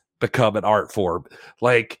finishes become an art form.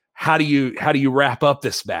 Like, how do you wrap up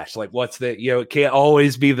this match? Like, what's the, it can't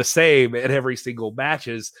always be the same at every single match.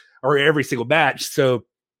 So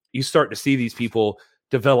you start to see these people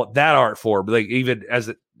develop that art form. Like, even as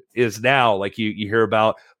it is now, like you hear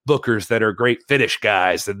about bookers that are great finish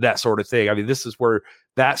guys and that sort of thing. I mean, this is where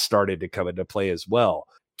that started to come into play as well.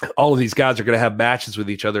 All of these guys are going to have matches with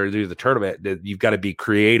each other through the tournament. You've got to be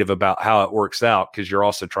creative about how it works out, because you're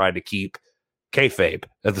also trying to keep kayfabe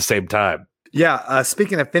at the same time. Yeah.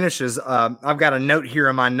 Speaking of finishes, I've got a note here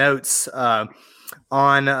in my notes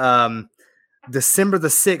on December the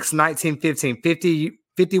 6th, 1915,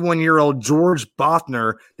 51-year-old George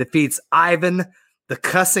Bothner defeats Ivan the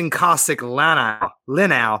Cussing Cossack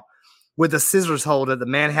Lenau with a scissors hold at the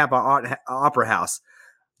Manhattan Opera House.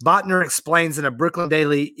 Bothner explains in a Brooklyn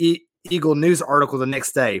Daily Eagle news article the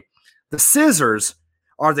next day, the scissors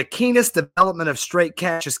are the keenest development of straight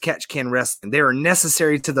catch can wrestling. They are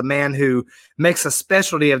necessary to the man who makes a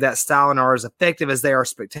specialty of that style and are as effective as they are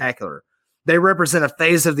spectacular. They represent a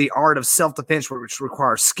phase of the art of self-defense which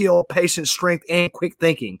requires skill, patience, strength, and quick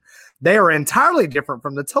thinking. They are entirely different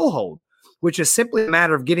from the toe hold, which is simply a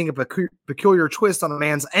matter of getting a peculiar twist on a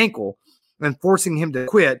man's ankle and forcing him to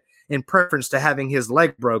quit in preference to having his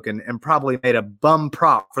leg broken and probably made a bum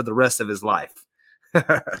prop for the rest of his life.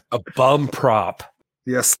 A bum prop.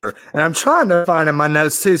 Yes, sir. And I'm trying to find in my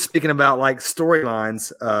notes too, speaking about like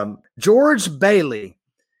storylines, George Bailey.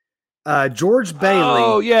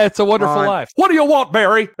 Oh, yeah, It's a Wonderful Life. What do you want,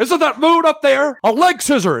 Barry? Isn't that moon up there? A leg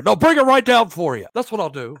scissor, and I'll bring it right down for you. That's what I'll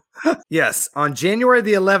do. Yes, on January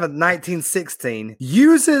the 11th, 1916,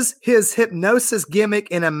 uses his hypnosis gimmick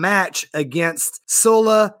in a match against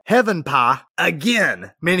Sola Heavenpah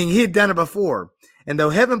again, meaning he had done it before. And though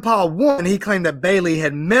Heavenpah won, he claimed that Bailey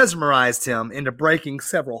had mesmerized him into breaking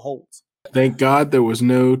several holds. Thank God there was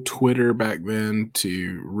no Twitter back then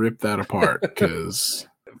to rip that apart, because...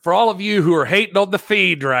 For all of you who are hating on the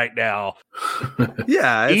feed right now,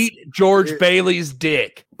 yeah, eat George Bailey's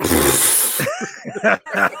dick. All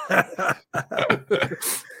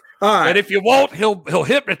right. And if you won't, he'll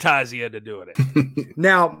hypnotize you into doing it.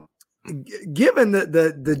 Now, given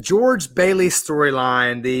the George Bailey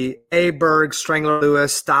storyline, the Aberg, Strangler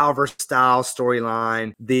Lewis, style versus style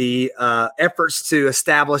storyline, the efforts to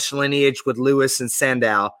establish lineage with Lewis and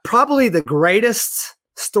Sandow, probably the greatest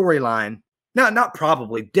storyline. No, not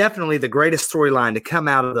probably. Definitely the greatest storyline to come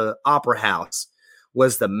out of the Opera House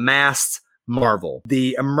was the Masked Marvel.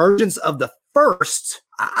 The emergence of the first,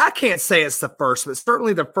 I can't say it's the first, but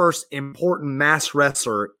certainly the first important masked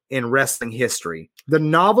wrestler in wrestling history. The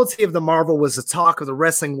novelty of the Marvel was the talk of the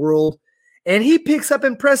wrestling world, and he picks up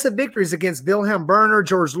impressive victories against Wilhelm Berner,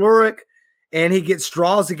 George Lurick, and he gets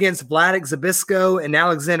draws against Vladik Zabisco and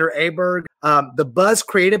Alexander Aberg. The buzz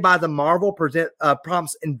created by the Marvel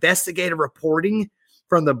prompts investigative reporting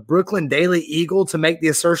from the Brooklyn Daily Eagle to make the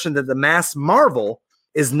assertion that the Masked Marvel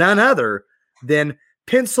is none other than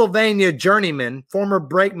Pennsylvania journeyman, former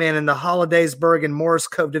brakeman in the Hollidaysburg and Morris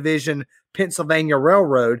Cove Division Pennsylvania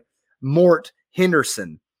Railroad, Mort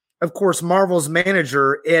Henderson. Of course, Marvel's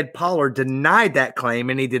manager, Ed Pollard, denied that claim,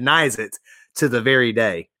 and he denies it to the very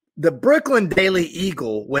day. The Brooklyn Daily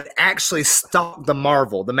Eagle would actually stalk the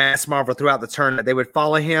Masked Marvel, throughout the tournament. They would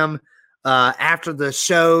follow him after the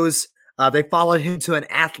shows. They followed him to an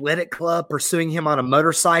athletic club, pursuing him on a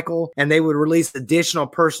motorcycle, and they would release additional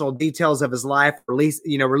personal details of his life,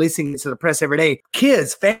 releasing it to the press every day.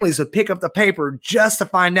 Kids, families would pick up the paper just to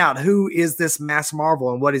find out who is this Masked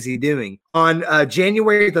Marvel and what is he doing. On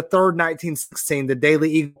January the 3rd, 1916, the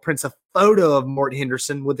Daily Eagle prints a photo of Mort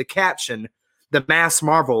Henderson with the caption, "The Masked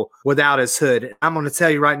Marvel without his hood." I'm going to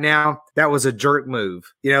tell you right now, that was a jerk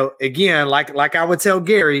move. Again, like I would tell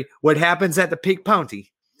Gary, what happens at the Pink Pony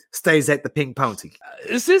stays at the Pink Pony.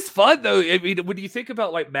 Is this fun though? I mean, when you think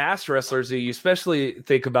about like masked wrestlers, you especially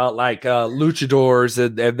think about like luchadors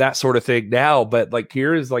and that sort of thing now. But like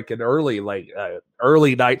here is like an early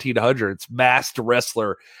 1900s masked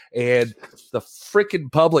wrestler, and the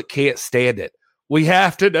freaking public can't stand it. We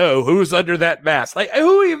have to know who's under that mask. Like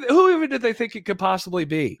who even did they think it could possibly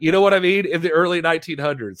be? You know what I mean? In the early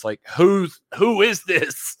 1900s, like who is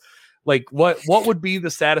this? Like what would be the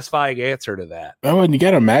satisfying answer to that? Oh, and you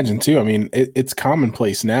got to imagine too. I mean, it's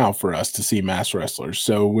commonplace now for us to see masked wrestlers.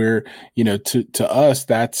 So we're, to us,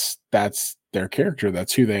 that's their character.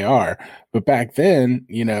 That's who they are. But back then,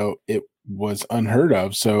 it was unheard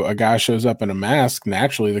of. So a guy shows up in a mask.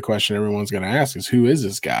 Naturally, the question everyone's going to ask is, who is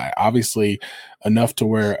this guy? Obviously, enough to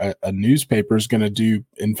where a newspaper is going to do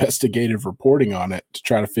investigative reporting on it to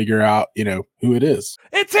try to figure out, who it is.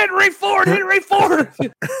 It's Henry Ford. Henry Ford.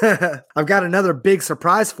 I've got another big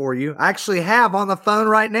surprise for you. I actually have on the phone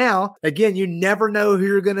right now. Again, you never know who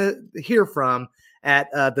you're going to hear from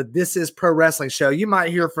at the This Is Pro Wrestling show. You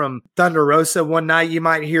might hear from Thunder Rosa one night. You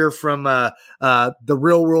might hear from the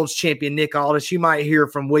Real World's champion, Nick Aldis. You might hear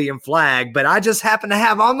from William Flagg. But I just happen to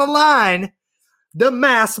have on the line the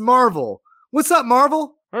Masked Marvel. What's up,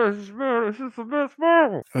 Marvel? This is the best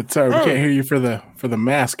Marvel. Sorry, we can't hear you for the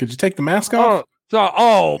mask. Could you take the mask off?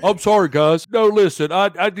 I'm sorry, guys. No, listen,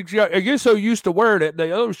 I get so used to wearing it,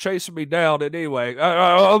 they always chasing me down. And anyway,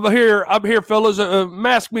 I'm here, fellas.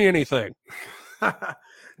 Mask me anything.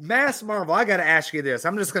 Masked Marvel, I got to ask you this.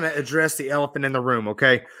 I'm just going to address the elephant in the room,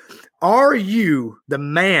 okay? Are you the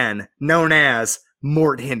man known as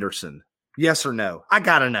Mort Henderson? Yes or no? I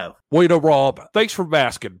got to know. Wait, Rob, thanks for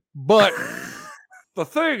masking. But the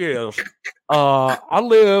thing is, I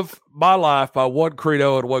live my life by one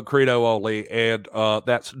credo and one credo only, and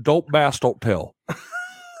that's don't mask, don't tell.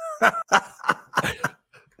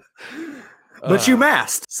 But you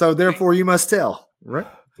masked, so therefore you must tell, right?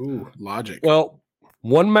 Ooh, logic. Well,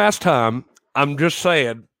 one mask time. I'm just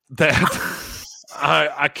saying that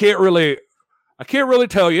I can't really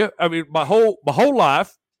tell you. I mean, my whole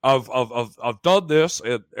life I've done this,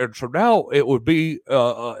 and so now it would be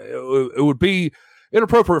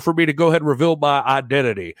inappropriate for me to go ahead and reveal my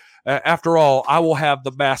identity. After all, I will have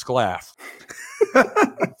the mask laugh.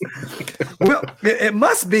 Well, it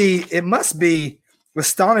must be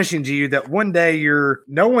astonishing to you that one day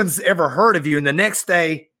no one's ever heard of you, and the next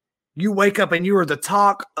day you wake up and you are the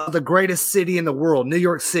talk of the greatest city in the world, New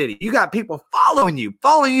York City. You got people following you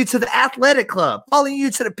to the athletic club, following you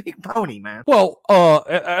to the Pink Pony, man. Well,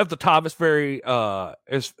 at the time it's very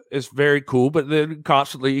it's very cool, but then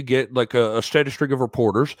constantly you get like a steady string of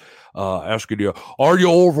reporters asking you, "Are you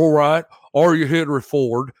Orville Wright? Are you Henry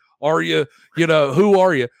Ford? Are you, who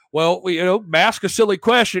are you?" Well, ask a silly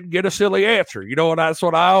question, get a silly answer. And that's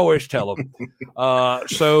what I always tell them.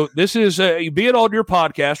 So this is being on your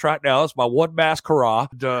podcast right now. It's my one mask hurrah.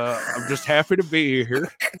 I'm just happy to be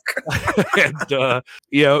here. And,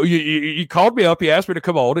 you called me up, you asked me to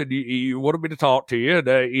come on, and you wanted me to talk to you,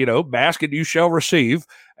 and, mask and you shall receive.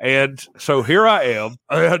 And so here I am,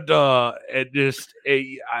 and I'm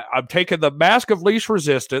taking the mask of least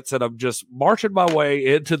resistance, and I'm just marching my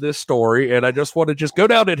way into this story, and I just want to just go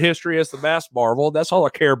down in history as the Masked Marvel. That's all I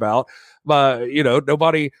care about. But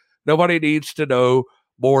nobody needs to know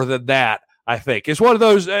more than that. I think it's one of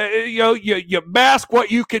those. You mask what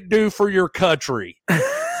you can do for your country.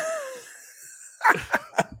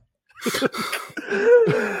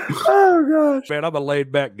 Oh gosh, man, I'm a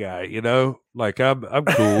laid back guy. Like I'm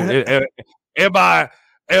cool. Am I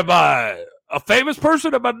a famous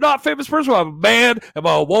person? Am I not famous person? Am I a man? Am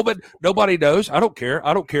I a woman? Nobody knows. I don't care.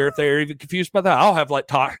 I don't care if they're even confused by that. I don't have like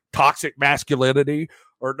toxic masculinity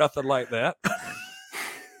or nothing like that.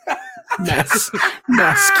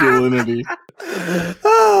 Masculinity.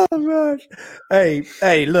 Oh man.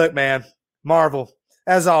 Hey, look, man. Marvel,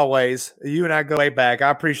 as always, you and I go way back. I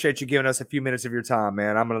appreciate you giving us a few minutes of your time,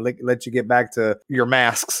 man. I'm gonna let you get back to your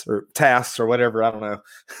masks or tasks or whatever. I don't know.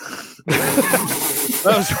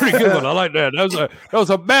 That was a pretty good one. I like that. That was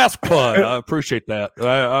a mask pun. I appreciate that.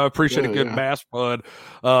 I appreciate a good mask pun.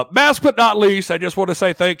 Mask but not least, I just want to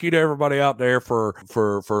say thank you to everybody out there for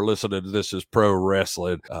listening to This Is Pro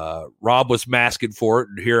Wrestling. Rob was masking for it,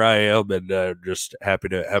 and here I am, and just happy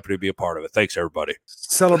to be a part of it. Thanks, everybody.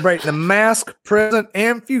 Celebrating the mask, present,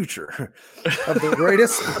 and future of the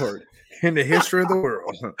greatest sport in the history of the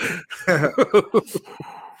world.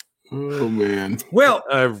 Oh man. Well,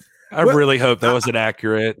 I really hope that was an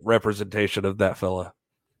accurate representation of that fella.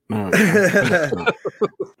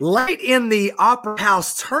 late in the Opera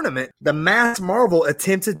House tournament, the Masked Marvel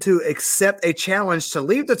attempted to accept a challenge to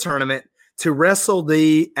leave the tournament to wrestle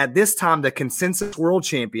at this time, the consensus world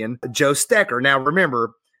champion, Joe Stecher. Now,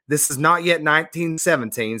 remember, this is not yet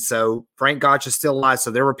 1917, so Frank Gotch is still alive. So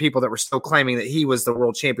there were people that were still claiming that he was the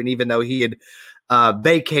world champion, even though he had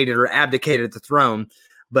vacated or abdicated the throne.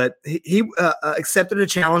 But he accepted a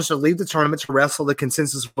challenge to leave the tournament to wrestle the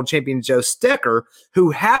consensus world champion Joe Stecher, who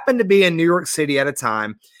happened to be in New York City at a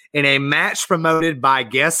time, in a match promoted by,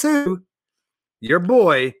 guess who? Your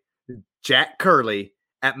boy, Jack Curley,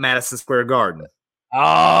 at Madison Square Garden.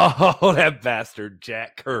 Oh, that bastard,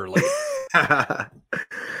 Jack Curley.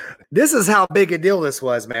 This is how big a deal this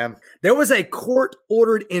was, man. There was a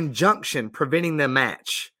court-ordered injunction preventing the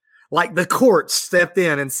match. Like the court stepped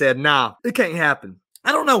in and said, nah, it can't happen.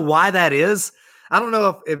 I don't know why that is. I don't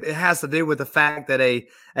know if it has to do with the fact that a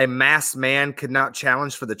masked man could not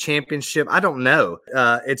challenge for the championship. I don't know.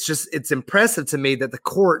 It's impressive to me that the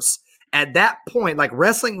courts at that point, like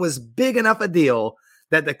wrestling was big enough a deal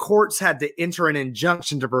that the courts had to enter an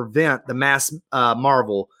injunction to prevent the Masked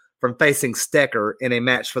Marvel from facing Stecher in a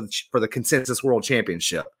match for the consensus world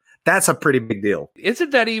championship. That's a pretty big deal.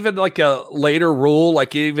 Isn't that even like a later rule?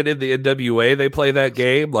 Like even in the NWA, they play that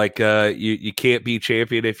game. Like you can't be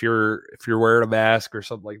champion if you're wearing a mask or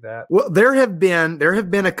something like that. Well, there have been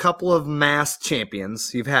a couple of masked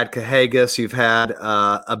champions. You've had Cahagas, you've had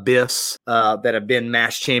Abyss that have been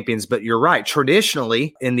masked champions. But you're right.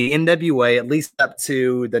 Traditionally, in the NWA, at least up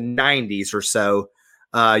to the 90s or so,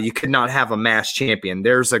 you could not have a masked champion.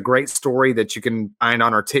 There's a great story that you can find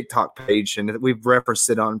on our TikTok page, and we've referenced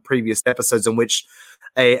it on previous episodes, in which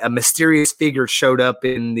a mysterious figure showed up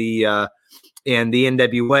in the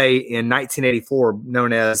NWA in 1984,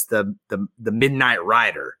 known as the Midnight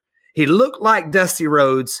Rider. He looked like Dusty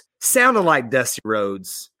Rhodes, sounded like Dusty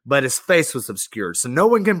Rhodes, but his face was obscured, so no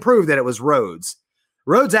one can prove that it was Rhodes.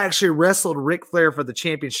 Rhodes actually wrestled Ric Flair for the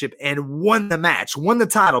championship and won the match, won the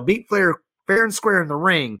title, beat Flair fair and square in the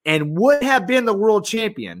ring, and would have been the world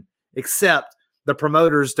champion, except the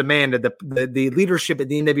promoters demanded, the leadership at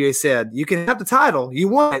the NWA said, you can have the title, you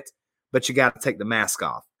want it, but you got to take the mask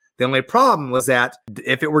off. The only problem was that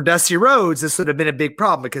if it were Dusty Rhodes, this would have been a big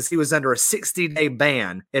problem because he was under a 60-day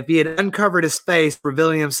ban. If he had uncovered his face,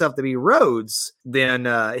 revealing himself to be Rhodes,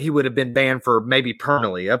 then he would have been banned for maybe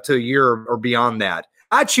permanently, up to a year or beyond that.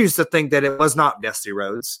 I choose to think that it was not Dusty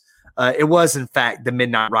Rhodes. It was, in fact, the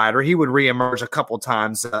Midnight Rider. He would reemerge a couple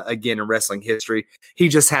times again in wrestling history. He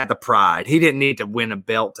just had the pride. He didn't need to win a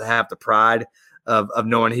belt to have the pride of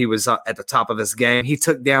knowing he was at the top of his game. He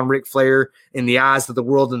took down Ric Flair in the eyes of the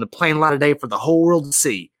world in the plain light of day for the whole world to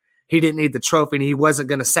see. He didn't need the trophy, and he wasn't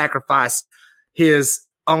going to sacrifice his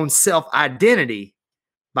own self-identity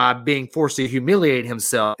by being forced to humiliate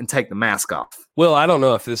himself and take the mask off. Well, I don't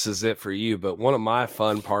know if this is it for you, but one of my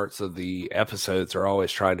fun parts of the episodes are always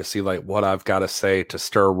trying to see like what I've got to say to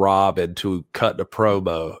stir Rob into cutting a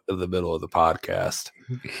promo in the middle of the podcast.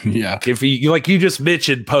 Yeah. If he, like you just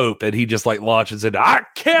mentioned Pope and he just like launches into, I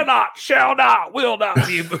cannot, shall not, will not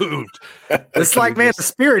be moved. It's like, man, the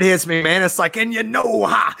spirit hits me, man. It's like, and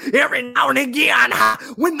every now and again,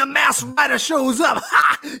 when the Masked Rider shows up,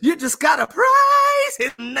 you just got to praise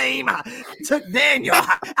his name. He took Daniel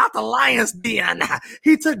out the lion's den.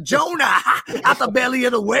 He took Jonah out the belly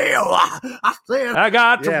of the whale. I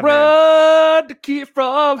got to run to keep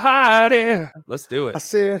from hiding. Let's do it. I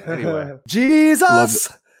said, Anyway. Jesus.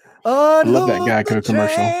 I love that Geico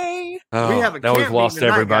commercial. Oh, now we've lost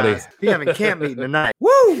tonight, everybody. Guys. We have a camp meeting tonight.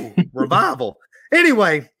 Woo! Revival.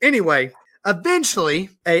 Anyway, eventually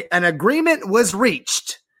an agreement was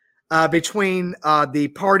reached between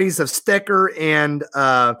the parties of Stecher and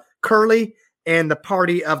Curley and the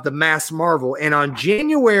party of the masked Marvel. And on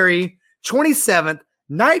January 27th,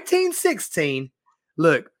 1916,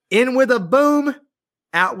 look, in with a boom,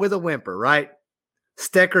 out with a whimper, right?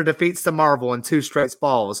 Stecker defeats the Marvel in 2 straight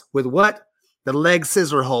falls with what? The leg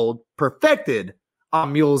scissor hold perfected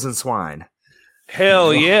on mules and swine.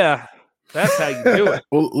 Hell yeah. That's how you do it.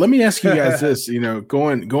 Well, let me ask you guys this,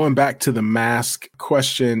 going back to the mask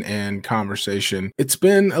question and conversation. It's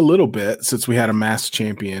been a little bit since we had a masked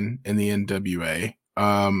champion in the NWA,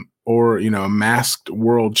 or, a masked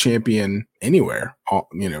world champion anywhere.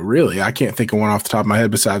 Really, I can't think of one off the top of my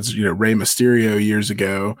head besides, Rey Mysterio years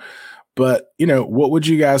ago. But, what would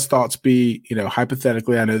you guys' thoughts be,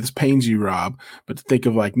 hypothetically? I know this pains you, Rob, but to think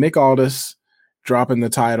of like Nick Aldis dropping the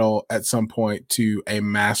title at some point to a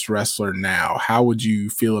masked wrestler now. How would you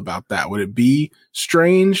feel about that? Would it be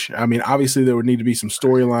strange? I mean, obviously there would need to be some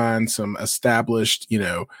storyline, some established,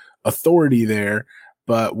 authority there,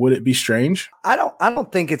 but would it be strange? I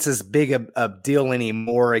don't think it's as big a deal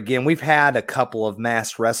anymore. Again, we've had a couple of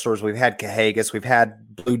masked wrestlers. We've had Cahagas, we've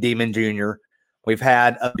had Blue Demon Jr., we've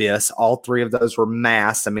had Abyss. All 3 of those were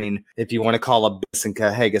masked. I mean, if you want to call Abyss and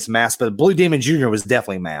Cahagas masked, but Blue Demon Jr. was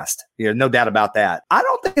definitely masked. No doubt about that. I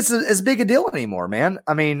don't think it's as big a deal anymore, man.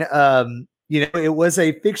 I mean, it was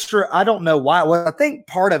a fixture. I don't know why. Well, I think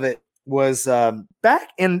part of it was back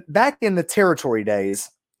in the territory days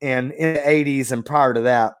and in the 80s and prior to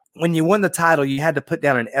that. When you won the title, you had to put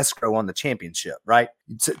down an escrow on the championship, right?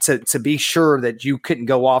 To be sure that you couldn't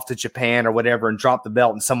go off to Japan or whatever and drop the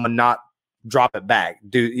belt and someone not drop it back,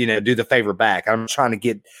 do the favor back. I'm trying to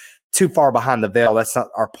get too far behind the veil. That's not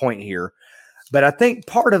our point here. But I think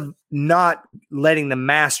part of not letting the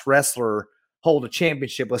masked wrestler hold a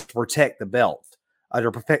championship was to protect the belt,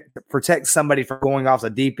 to protect somebody from going off the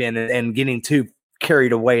deep end and getting too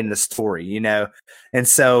carried away in the story, And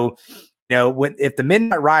so, if the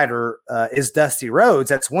Midnight Rider is Dusty Rhodes,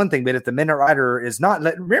 that's one thing. But if the Midnight Rider is not,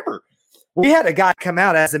 remember, we had a guy come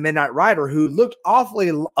out as the Midnight Rider who looked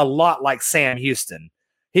awfully a lot like Sam Houston.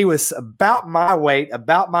 He was about my weight,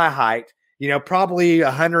 about my height, probably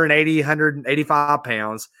 180, 185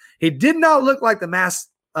 pounds. He did not look like the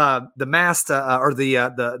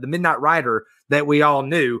Midnight Rider that we all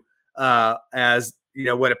knew as,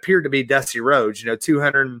 what appeared to be Dusty Rhodes,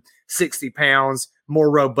 260 pounds, more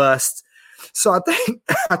robust. So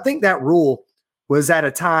I think that rule was at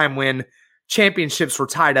a time when championships were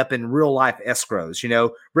tied up in real life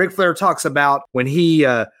escrows. Ric Flair talks about when he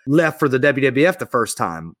left for the WWF the first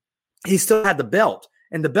time, he still had the belt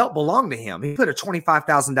and the belt belonged to him. He put a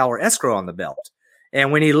 $25,000 escrow on the belt.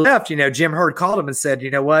 And when he left, Jim Herd called him and said,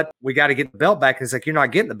 you know what, we got to get the belt back. He's like, you're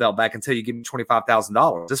not getting the belt back until you give me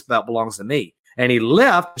 $25,000. This belt belongs to me. And he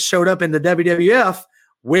left, showed up in the WWF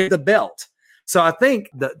with the belt. So I think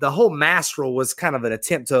the whole mask rule was kind of an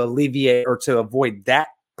attempt to alleviate or to avoid that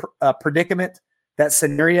predicament, that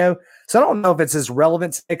scenario. So I don't know if it's as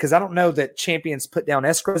relevant because I don't know that champions put down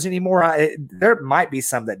escrows anymore. There might be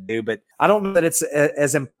some that do, but I don't know that it's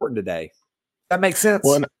as important today. That makes sense.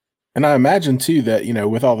 Well, and I imagine too that,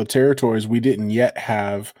 with all the territories, we didn't yet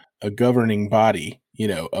have a governing body,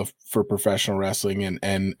 for professional wrestling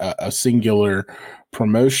and a singular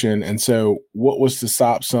promotion. And so what was to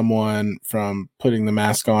stop someone from putting the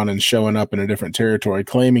mask on and showing up in a different territory,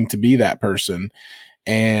 claiming to be that person?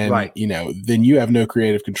 And, right. Then you have no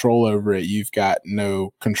creative control over it. You've got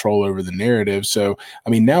no control over the narrative. So, I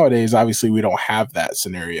mean, nowadays, obviously, we don't have that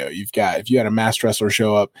scenario. If you had a masked wrestler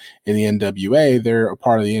show up in the NWA, they're a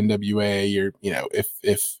part of the NWA.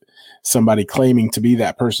 If somebody claiming to be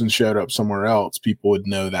that person showed up somewhere else, people would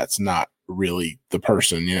know that's not really the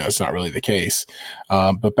person. It's not really the case.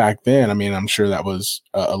 But back then, I mean, I'm sure that was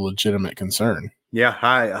a legitimate concern. Yeah,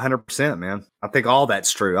 100%, man. I think all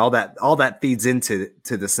that's true. All that feeds into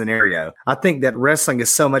the scenario. I think that wrestling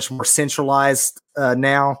is so much more centralized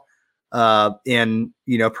now in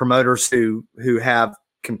promoters who have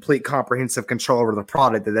complete comprehensive control over the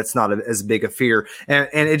product that's not as big a fear. And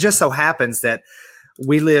it just so happens that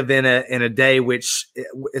we live in a day which,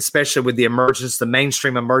 especially with the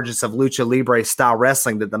mainstream emergence of lucha libre style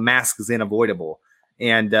wrestling, that the mask is unavoidable.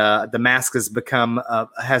 And the mask has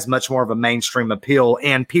has much more of a mainstream appeal,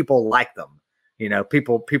 and people like them.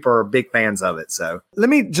 People are big fans of it. So let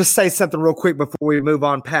me just say something real quick before we move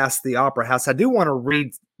on past the Opera House. I do want to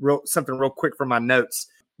read something real quick from my notes.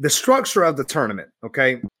 The structure of the tournament,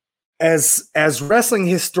 okay? As wrestling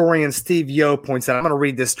historian Steve Yo points out, I'm going to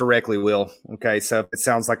read this directly, Will. Okay, so it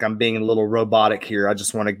sounds like I'm being a little robotic here. I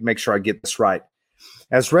just want to make sure I get this right.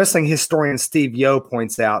 As wrestling historian Steve Yo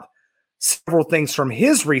points out, several things from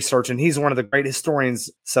his research, and he's one of the great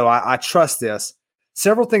historians, so I trust this.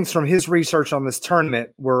 several things from his research on this tournament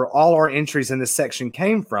where all our entries in this section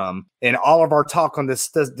came from, and all of our talk on this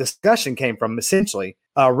discussion came from, essentially.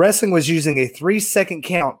 Wrestling was using a 3-second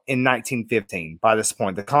count in 1915 by this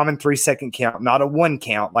point, the common 3-second count, not a 1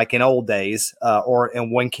 count like in old days, or in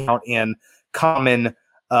 1 count in common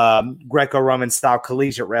Greco-Roman style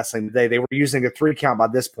collegiate wrestling today. They were using a 3 count by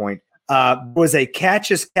this point. Was a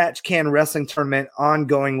catch-as-catch-can wrestling tournament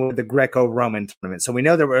ongoing with the Greco-Roman tournament. So we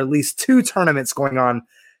know there were at least 2 tournaments going on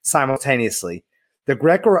simultaneously.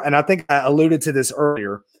 The and I think I alluded to this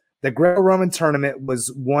earlier, the Greco-Roman tournament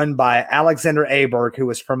was won by Alexander Aberg, who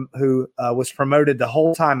was promoted the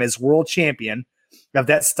whole time as world champion of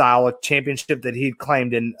that style, a championship that he'd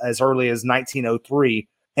claimed in as early as 1903.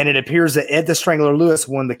 And it appears that Ed the Strangler Lewis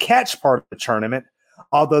won the catch part of the tournament,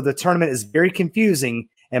 although the tournament is very confusing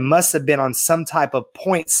and must have been on some type of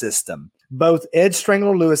point system. Both Ed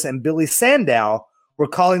Strangler Lewis and Billy Sandow were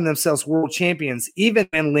calling themselves world champions even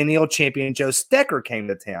when lineal champion Joe Stecher came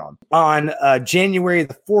to town. On January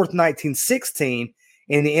the 4th, 1916,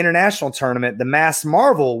 in the international tournament, the Mass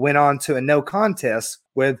Marvel went on to a no contest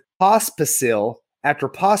with Pospisil. After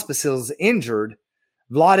Pospisil's injured,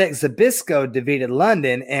 Wladek Zabisco defeated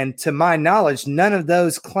London, and to my knowledge, none of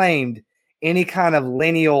those claimed any kind of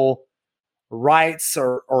lineal rights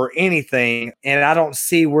or anything, and I don't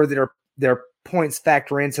see where their points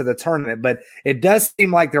factor into the tournament, but it does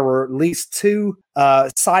seem like there were at least 2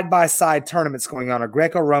 side-by-side tournaments going on, a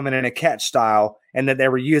Greco-Roman and a catch style, and that they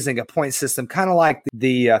were using a point system, kind of like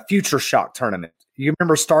the Future Shock tournament. You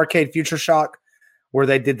remember Starrcade Future Shock, where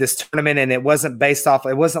they did this tournament, and it wasn't based off,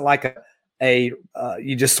 it wasn't like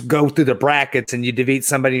you just go through the brackets and you defeat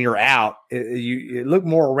somebody and you're out. It looked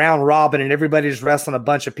more round robin, and everybody's wrestling a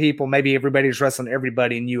bunch of people. Maybe everybody's wrestling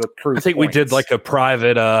everybody, and you accrue. I think points. we did like a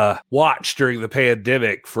private watch during the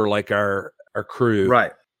pandemic for like our crew.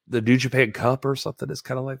 Right. The New Japan Cup or something is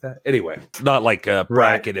kind of like that. Anyway, not like a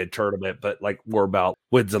bracketed tournament, but like more about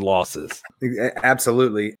wins and losses.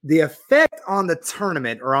 Absolutely. The effect on the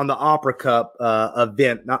tournament or on the Opera Cup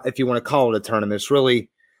event, not if you want to call it a tournament, it's really,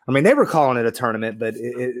 I mean, they were calling it a tournament, but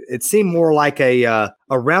it seemed more like a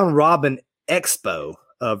round robin expo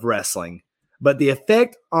of wrestling. But the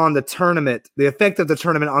effect on the tournament, the effect of the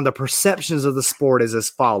tournament on the perceptions of the sport is as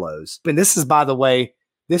follows. And this is, by the way,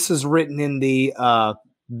 this is written in the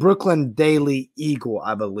Brooklyn Daily Eagle,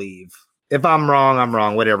 I believe. If I'm wrong, I'm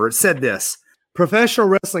wrong, whatever. It said this: professional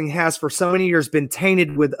wrestling has for so many years been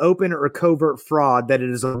tainted with open or covert fraud that it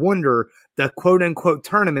is a wonder the quote-unquote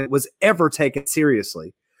tournament was ever taken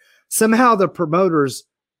seriously. Somehow the promoters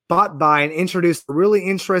bought by and introduced a really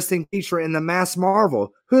interesting feature in the Mass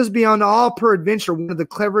Marvel, who is beyond all peradventure one of the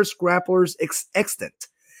cleverest grapplers extant.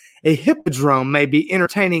 A hippodrome may be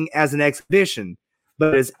entertaining as an exhibition,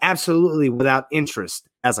 but is absolutely without interest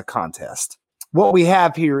as a contest. What we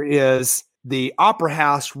have here is the Opera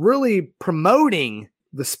House really promoting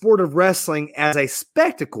the sport of wrestling as a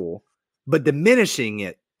spectacle, but diminishing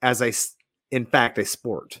it as in fact, a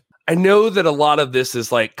sport. I know that a lot of this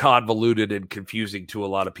is like convoluted and confusing to a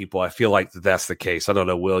lot of people. I feel like that's the case. I don't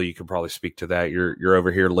know, Will, you can probably speak to that. You're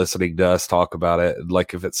over here listening to us talk about it.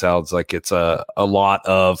 Like if it sounds like it's a lot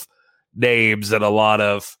of names and a lot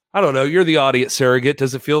of, I don't know, you're the audience surrogate.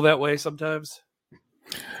 Does it feel that way sometimes?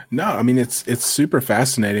 No, I mean, it's super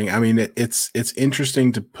fascinating. I mean, it's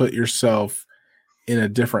interesting to put yourself in a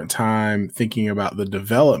different time thinking about the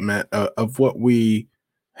development of what we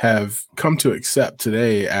have come to accept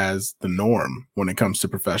today as the norm when it comes to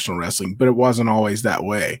professional wrestling, but it wasn't always that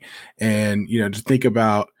way. And, you know, to think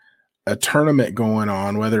about a tournament going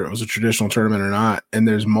on, whether it was a traditional tournament or not, and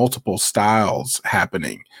there's multiple styles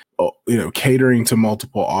happening, you know, catering to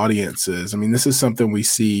multiple audiences. I mean, this is something we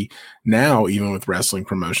see now, even with wrestling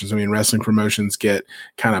promotions. I mean, wrestling promotions get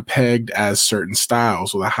kind of pegged as certain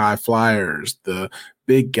styles, with the high flyers, the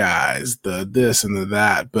big guys, the this and the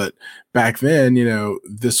that. But back then, you know,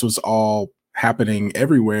 this was all happening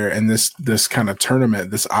everywhere. And this kind of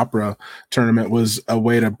tournament, this opera tournament, was a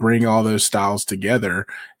way to bring all those styles together.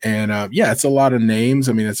 And yeah, it's a lot of names.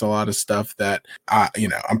 I mean, it's a lot of stuff that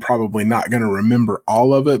I'm probably not going to remember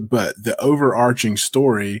all of it, but the overarching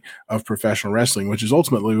story of professional wrestling, which is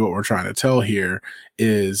ultimately what we're trying to tell here,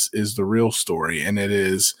 is the real story. And it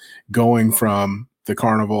is going from the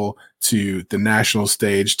carnival to the national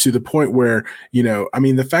stage to the point where, you know, I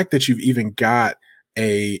mean, the fact that you've even got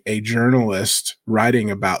a journalist writing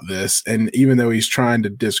about this, and even though he's trying to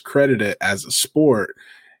discredit it as a sport,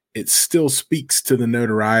 it still speaks to the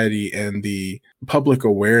notoriety and the public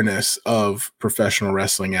awareness of professional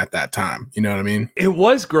wrestling at that time. You know what I mean? It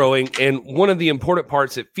was growing. And one of the important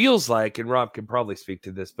parts it feels like, and Rob can probably speak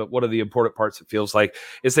to this, but one of the important parts it feels like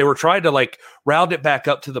is they were trying to like round it back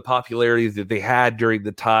up to the popularity that they had during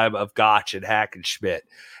the time of Gotch and Hack and Schmidt.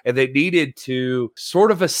 And they needed to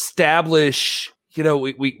sort of establish, you know,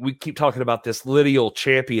 we keep talking about this lineal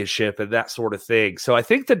championship and that sort of thing. So I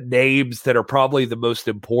think the names that are probably the most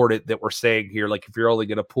important that we're saying here, like if you're only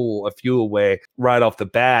going to pull a few away right off the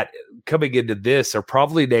bat, coming into this are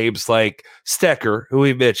probably names like Stecker, who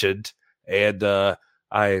we mentioned, and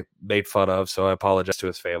I made fun of, so I apologize to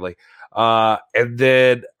his family. And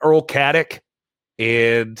then Earl Caddick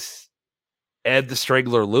and Ed the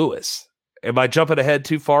Strangler Lewis. Am I jumping ahead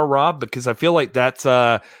too far, Rob? Because I feel like that's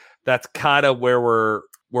kind of where we're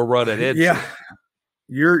running into. Yeah.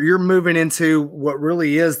 You're moving into what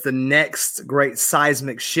really is the next great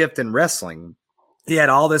seismic shift in wrestling. You had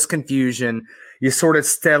all this confusion. You sort of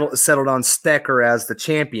settled on Stecker as the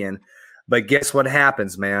champion. But guess what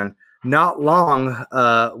happens, man? Not long,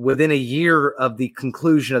 within a year of the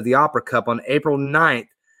conclusion of the Opera Cup on April 9th,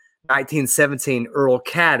 1917, Earl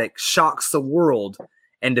Caddick shocks the world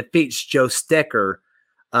and defeats Joe Stecker,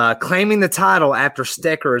 claiming the title after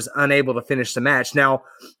Stecker is unable to finish the match. Now,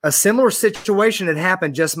 a similar situation had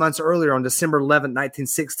happened just months earlier on December 11,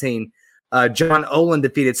 1916. John Olin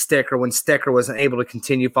defeated Stecker when Stecker was unable to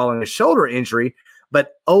continue following a shoulder injury,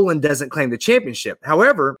 but Olin doesn't claim the championship.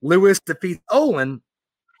 However, Lewis defeats Olin,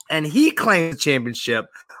 and he claims the championship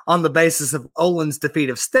on the basis of Olin's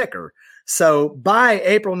defeat of Stecker. So by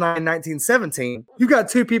April 9, 1917, you got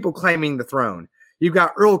two people claiming the throne. You've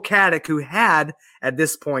got Earl Caddick, who had, at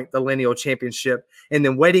this point, the lineal championship, and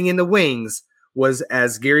then waiting in the wings was,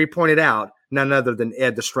 as Gary pointed out, none other than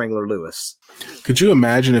Ed the Strangler Lewis. Could you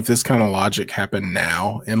imagine if this kind of logic happened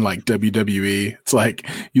now in like WWE? It's like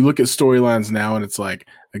you look at storylines now and it's like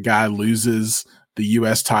a guy loses the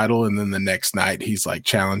US title and then the next night he's like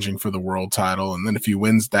challenging for the world title. And then if he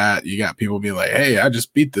wins that, you got people being like, hey, I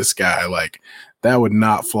just beat this guy. Like that would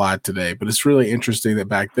not fly today. But it's really interesting that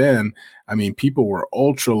back then, I mean, people were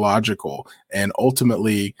ultra logical, and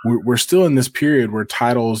ultimately we're still in this period where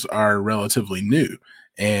titles are relatively new.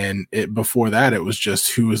 And before that, it was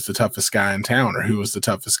just who was the toughest guy in town or who was the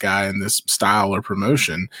toughest guy in this style or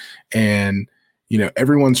promotion. And, you know,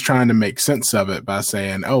 everyone's trying to make sense of it by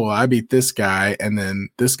saying, oh, well, I beat this guy and then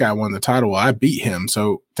this guy won the title. Well, I beat him.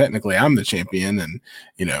 So technically I'm the champion. And,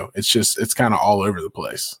 you know, it's kind of all over the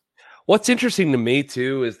place. What's interesting to me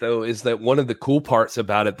too is that one of the cool parts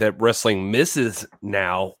about it that wrestling misses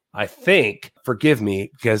now, I think, forgive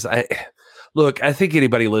me, because I think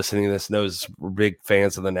anybody listening to this knows we're big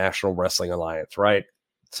fans of the National Wrestling Alliance, right?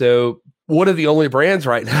 So one of the only brands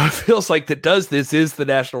right now it feels like that does this is the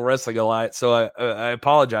National Wrestling Alliance. So I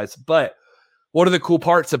apologize. But one of the cool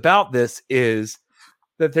parts about this is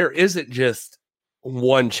that there isn't just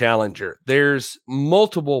one challenger. There's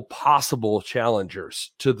multiple possible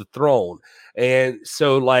challengers to the throne. And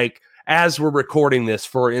so like, as we're recording this,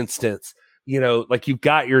 for instance, you know, like you've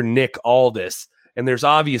got your Nick Aldis, and there's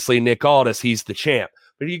obviously Nick Aldis, he's the champ,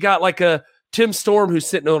 but you got like a Tim Storm who's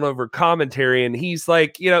sitting on over commentary, and he's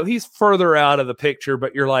like, you know, he's further out of the picture,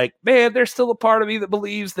 but you're like, man, there's still a part of me that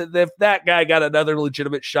believes that if that guy got another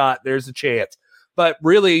legitimate shot, there's a chance. But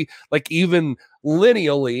really, like even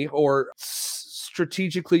lineally or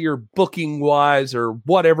strategically or booking wise or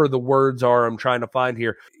whatever the words are I'm trying to find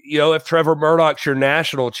here, you know, if Trevor Murdoch's your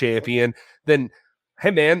national champion, then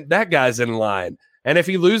hey man, that guy's in line. And if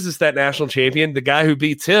he loses that national champion, the guy who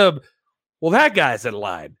beats him, well, that guy's in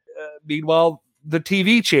line. Meanwhile, the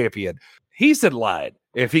TV champion, he's in line.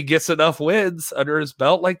 If he gets enough wins under his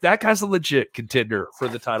belt, like that guy's a legit contender for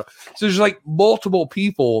the title. So there's like multiple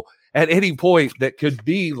people at any point that could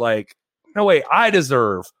be like, no way, I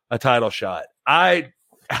deserve a title shot. I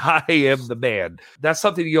am the man. That's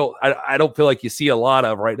something I don't feel like you see a lot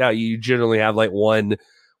of right now. You generally have like one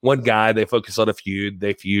guy, they focus on a feud.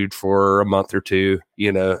 They feud for a month or two,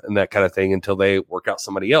 you know, and that kind of thing until they work out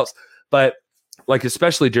somebody else. But like,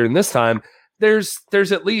 especially during this time, there's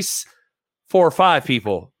at least 4 or 5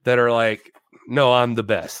 people that are like, no, I'm the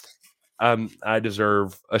best. I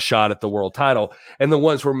deserve a shot at the world title. And the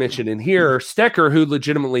ones we're mentioning here, Stecker, who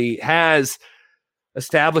legitimately has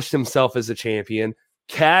established himself as a champion.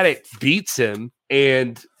 Caddick beats him.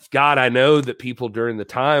 And God, I know that people during the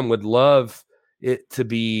time would love it to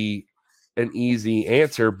be an easy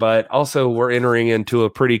answer, but also we're entering into a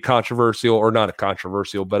pretty controversial, or not a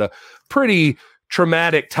controversial, but a pretty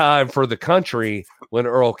traumatic time for the country when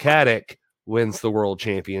Earl Caddick wins the world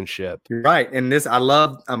championship. You're right. And this,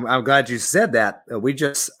 I'm glad you said that.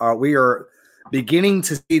 We are beginning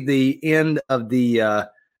to see the end of the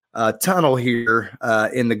tunnel here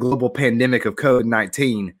in the global pandemic of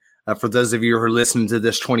COVID-19. For those of you who are listening to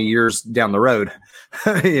this 20 years down the road,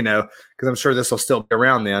 because I'm sure this will still be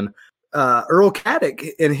around then. Earl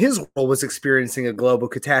Caddick in his world was experiencing a global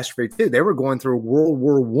catastrophe too. They were going through World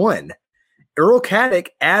War I. Earl Caddick,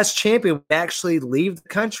 as champion, would actually leave the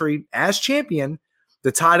country as champion.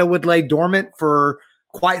 The title would lay dormant for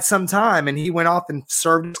quite some time, and he went off and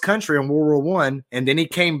served his country in World War I, and then he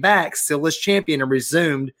came back still as champion and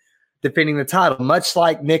resumed defending the title, much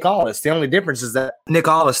like Nick Aldis. The only difference is that Nick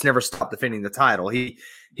Aldis never stopped defending the title.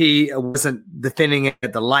 He wasn't defending it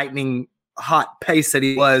at the lightning hot pace that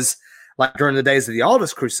he was like during the days of the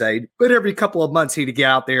Aldis Crusade, but every couple of months he'd get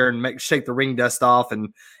out there and shake the ring dust off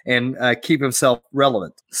and keep himself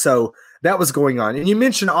relevant. So that was going on. And you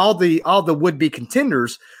mentioned all the would-be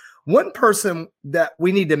contenders. One person that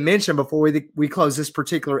we need to mention before we close this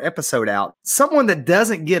particular episode out, someone that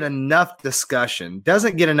doesn't get enough discussion,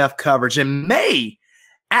 doesn't get enough coverage, and may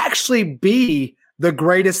actually be the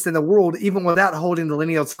greatest in the world, even without holding the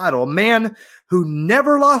lineal title, a man who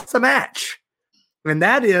never lost a match. And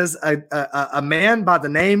that is a man by the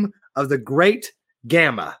name of the Great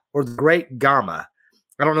Gamma, or the Great Gama.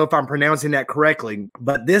 I don't know if I'm pronouncing that correctly,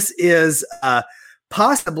 but this is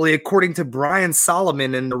possibly, according to Brian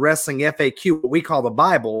Solomon in the Wrestling FAQ, what we call the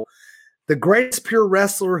Bible, the greatest pure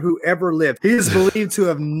wrestler who ever lived. He is believed to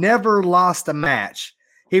have never lost a match.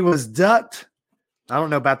 He was ducked. I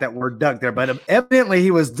don't know about that word ducked there, but evidently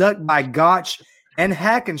he was ducked by Gotch and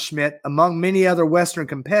Hackenschmidt, among many other Western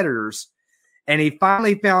competitors. And he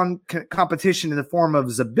finally found competition in the form of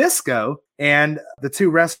Zbyszko, and the two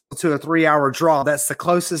wrestled to a 3-hour draw. That's the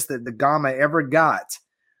closest that the Gama ever got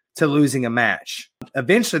to losing a match.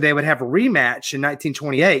 Eventually, they would have a rematch in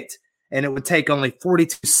 1928, and it would take only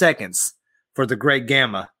 42 seconds for the Great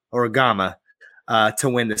Gamma, or Gama, to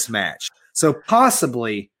win this match. So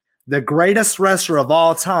possibly the greatest wrestler of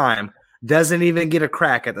all time doesn't even get a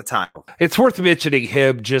crack at the title. It's worth mentioning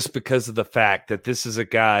him just because of the fact that this is a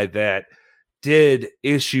guy that did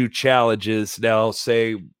issue challenges. Now,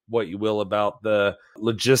 say what you will about the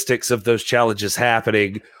logistics of those challenges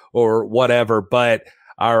happening or whatever, but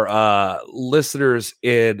our listeners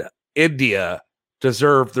in India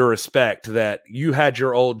deserve the respect that you had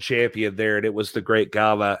your old champion there, and it was the Great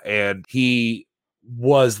Gama, and he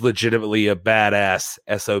was legitimately a badass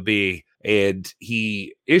SOB, and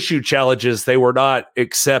he issued challenges. They were not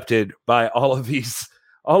accepted by all of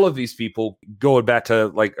these people, going back to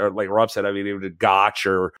like Rob said, I mean, even Gotch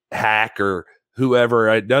or Hack or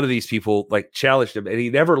whoever, none of these people like challenged him, and he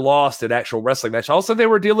never lost an actual wrestling match. Also, they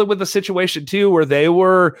were dealing with a situation too where they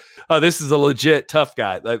were, this is a legit tough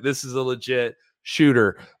guy. Like, this is a legit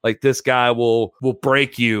shooter. Like, this guy will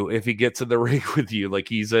break you if he gets in the ring with you. Like,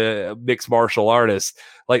 he's a mixed martial artist,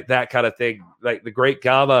 like that kind of thing. Like, the Great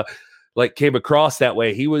Gama like came across that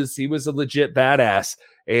way. He was a legit badass.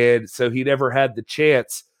 And so he never had the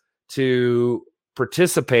chance to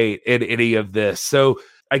participate in any of this. So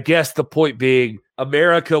I guess the point being,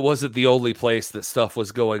 America wasn't the only place that stuff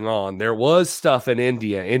was going on. There was stuff in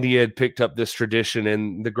India. India had picked up this tradition,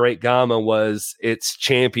 and the Great Gama was its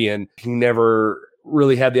champion. He never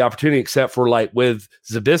really had the opportunity, except for like with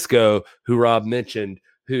Zbyszko, who Rob mentioned,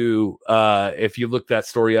 who, if you look that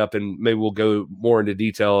story up, and maybe we'll go more into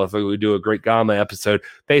detail if we do a Great Gama episode,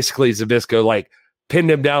 basically Zbyszko like pinned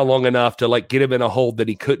him down long enough to like get him in a hold that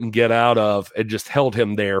he couldn't get out of, and just held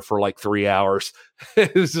him there for like 3 hours.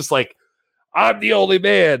 It was just like, I'm the only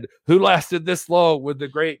man who lasted this long with the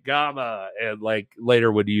Great Gama, and like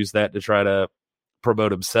later would use that to try to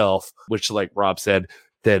promote himself, which, like Rob said,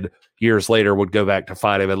 then years later would go back to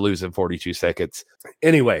fight him and lose in 42 seconds.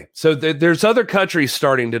 Anyway, so there's other countries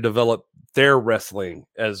starting to develop their wrestling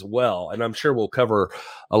as well, and I'm sure we'll cover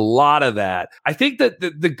a lot of that. I think that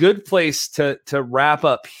the good place to wrap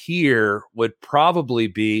up here would probably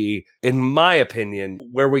be, in my opinion,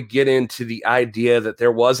 where we get into the idea that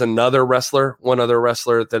there was one other wrestler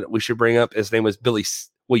that we should bring up. His name was Billy.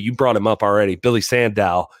 Well, you brought him up already, Billy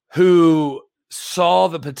Sandow, who saw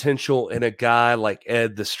the potential in a guy like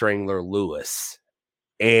Ed the Strangler Lewis.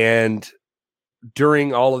 And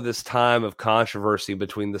during all of this time of controversy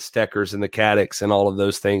between the Steckers and the Caddicks and all of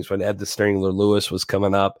those things, when Ed the Strangler Lewis was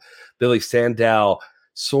coming up, Billy Sandow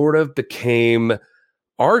sort of became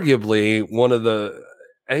arguably one of the,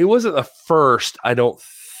 and he wasn't the first, I don't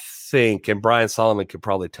think, and Brian Solomon could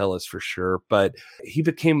probably tell us for sure, but he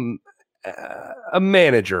became a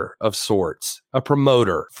manager of sorts, a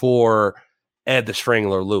promoter for Ed the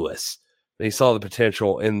Strangler Lewis. He saw the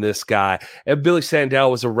potential in this guy. And Billy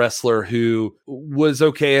Sandel was a wrestler who was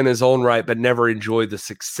okay in his own right, but never enjoyed the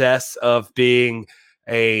success of being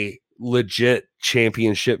a legit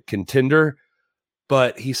championship contender.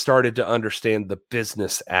 But he started to understand the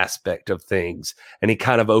business aspect of things. And he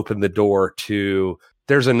kind of opened the door to,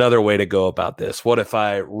 there's another way to go about this. What if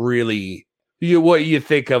I really, what you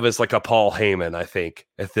think of as like a Paul Heyman, I think,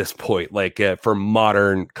 at this point, like for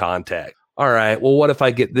modern contact. All right, well, what if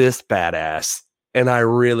I get this badass and I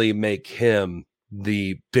really make him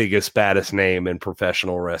the biggest, baddest name in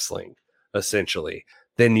professional wrestling, essentially?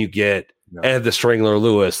 Then you get Ed the Strangler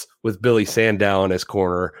Lewis with Billy Sandow in his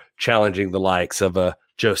corner, challenging the likes of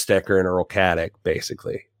Joe Stecker and Earl Caddick,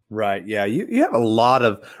 basically. Right. Yeah. You have a lot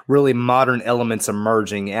of really modern elements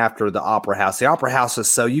emerging after the Opera House. The Opera House is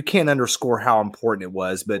so, you can't underscore how important it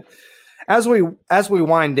was. But as we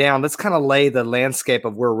wind down, let's kind of lay the landscape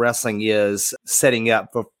of where wrestling is setting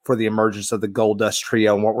up for the emergence of the Goldust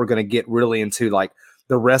Trio and what we're going to get really into, like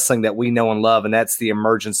the wrestling that we know and love. And that's the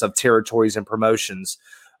emergence of territories and promotions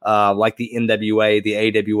like the NWA, the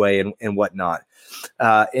AWA, and whatnot.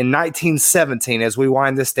 In 1917, as we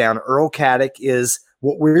wind this down, Earl Caddick is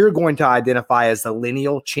what we're going to identify as the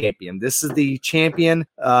lineal champion. This is the champion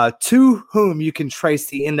to whom you can trace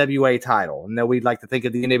the NWA title. And then we'd like to think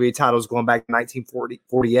of the NWA titles going back to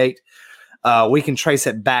 1948. We can trace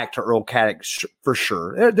it back to Earl Caddick for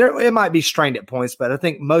sure. It might be strained at points, but I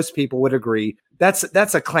think most people would agree that's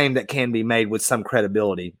a claim that can be made with some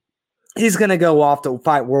credibility. He's going to go off to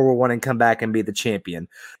fight World War I and come back and be the champion.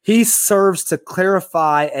 He serves to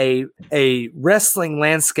clarify a wrestling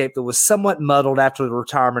landscape that was somewhat muddled after the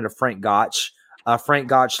retirement of Frank Gotch. Frank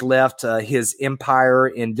Gotch left his empire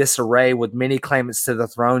in disarray with many claimants to the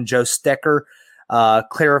throne. Joe Stecker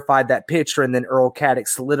clarified that picture, and then Earl Caddick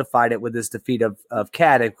solidified it with his defeat of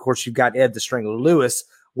Caddick. Of course, you've got Ed the Strangler Lewis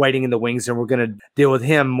waiting in the wings, and we're going to deal with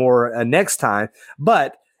him more next time.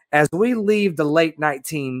 But as we leave the late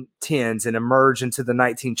 1910s and emerge into the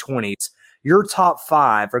 1920s, your top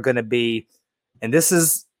five are going to be, and this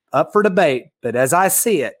is up for debate, but as I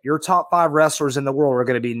see it, your top five wrestlers in the world are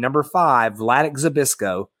going to be number 5, Vladek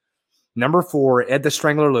Zbyszko, number 4, Ed the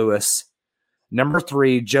Strangler Lewis, number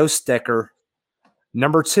 3, Joe Stecker,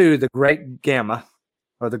 number 2, the Great Gamma,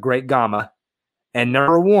 and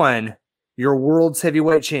number 1, your world's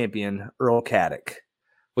heavyweight champion, Earl Caddick.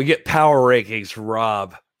 We get power rankings,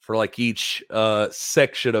 Rob, for like each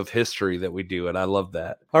section of history that we do, and I love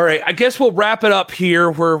that. All right, I guess we'll wrap it up here.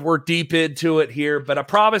 We're deep into it here, but I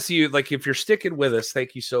promise you, like, if you're sticking with us,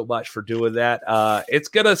 thank you so much for doing that. It's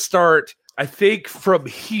gonna start, I think, from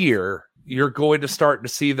here. You're going to start to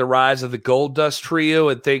see the rise of the Goldust Trio,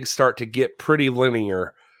 and things start to get pretty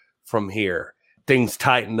linear from here. Things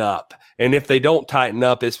tighten up, and if they don't tighten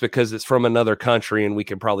up, it's because it's from another country, and we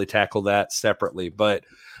can probably tackle that separately. But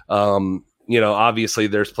obviously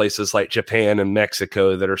there's places like Japan and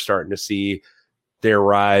Mexico that are starting to see their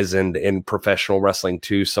rise in professional wrestling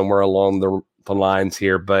too, somewhere along the lines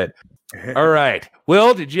here. But all right.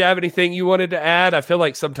 Will, did you have anything you wanted to add? I feel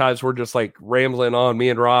like sometimes we're just like rambling on. Me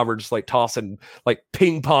and Rob are just like tossing, like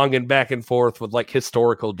ping-ponging back and forth with like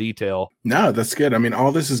historical detail. No, that's good. I mean,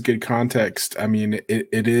 all this is good context. I mean,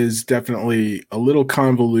 it is definitely a little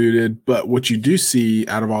convoluted, but what you do see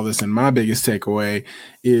out of all this, and my biggest takeaway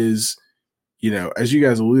is, as you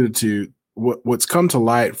guys alluded to, what's come to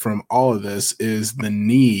light from all of this is the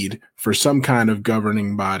need for some kind of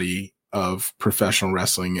governing body of professional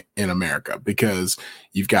wrestling in America, because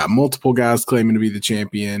you've got multiple guys claiming to be the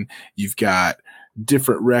champion. You've got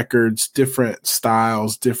different records, different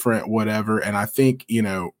styles, different whatever. And I think,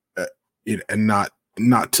 and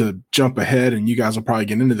not to jump ahead, and you guys will probably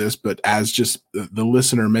get into this, but as just the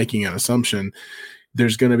listener making an assumption,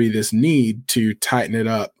 there's going to be this need to tighten it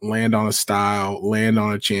up, land on a style, land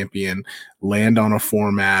on a champion, land on a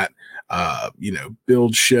format,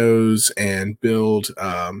 build shows and build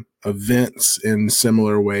events in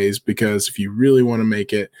similar ways, because if you really want to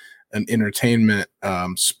make it an entertainment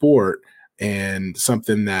sport and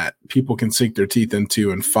something that people can sink their teeth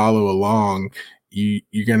into and follow along,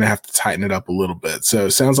 you're going to have to tighten it up a little bit. So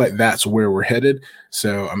it sounds like that's where we're headed.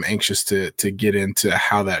 So I'm anxious to get into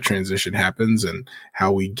how that transition happens and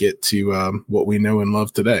how we get to what we know and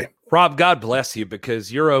love today. Rob, God bless you,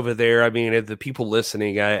 because you're over there. I mean, the people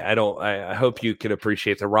listening, I hope you can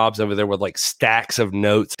appreciate that Rob's over there with like stacks of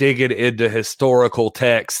notes, digging into historical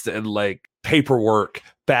text and like paperwork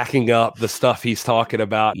backing up the stuff he's talking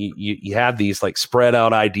about. You have these like spread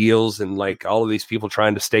out ideals and like all of these people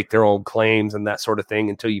trying to stake their own claims and that sort of thing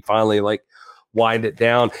until you finally like wind it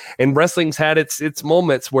down. And wrestling's had its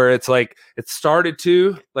moments where it's like it started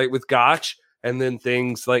to, like with Gotch, and then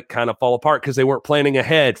things like kind of fall apart because they weren't planning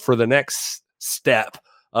ahead for the next step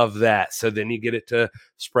of that. So then you get it to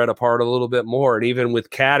spread apart a little bit more. And even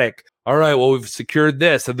with Caddick, all right, well, we've secured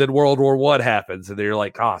this, and then World War I happens, and they're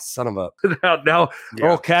like, oh, son of a now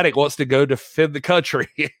Earl Caddick wants to go defend the country.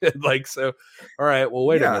 Like, so, all right, well,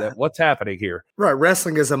 wait a minute, what's happening here? Right,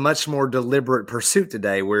 wrestling is a much more deliberate pursuit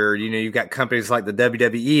today, where you've got companies like the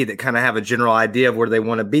WWE that kind of have a general idea of where they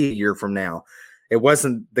want to be a year from now. It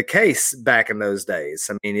wasn't the case back in those days.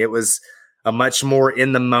 I mean, it was a much more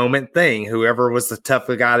in the moment thing. Whoever was the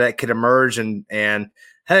tougher guy that could emerge and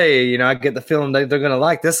hey, I get the feeling they're going to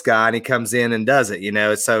like this guy, and he comes in and does it,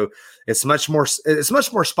 So it's much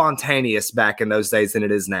more spontaneous back in those days than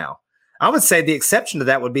it is now. I would say the exception to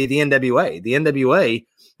that would be the NWA. The NWA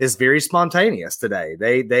is very spontaneous today.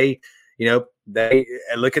 They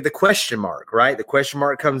look at the question mark, right? The question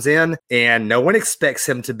mark comes in, and no one expects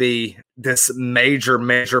him to be this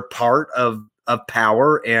major part of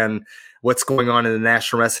power and what's going on in the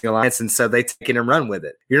National Wrestling Alliance. And so they take it and run with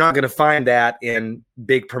it. You're not going to find that in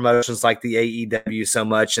big promotions like the AEW so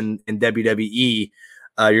much and WWE.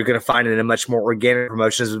 You're going to find it in much more organic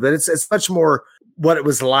promotions, but it's much more what it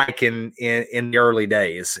was like in the early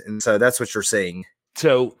days. And so that's what you're seeing.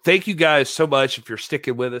 So thank you guys so much if you're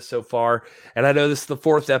sticking with us so far. And I know this is the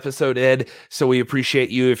 4th episode, Ed, so we appreciate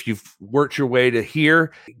you if you've worked your way to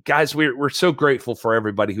here. Guys, we're so grateful for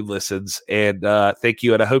everybody who listens, and thank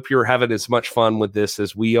you. And I hope you're having as much fun with this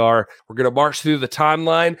as we are. We're going to march through the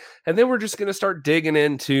timeline, and then we're just going to start digging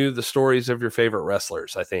into the stories of your favorite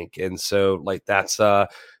wrestlers, I think. And so that's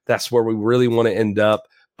where we really want to end up.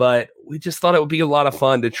 But we just thought it would be a lot of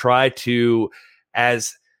fun to try to,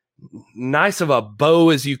 as nice of a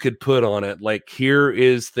bow as you could put on it, like, here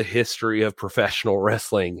is the history of professional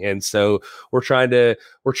wrestling. And so we're trying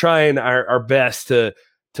our best to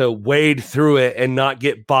wade through it and not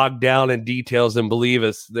get bogged down in details. And believe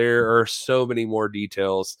us, there are so many more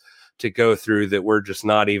details to go through that we're just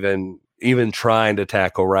not even trying to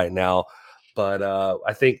tackle right now. But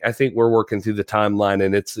I think we're working through the timeline,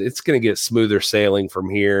 and it's going to get smoother sailing from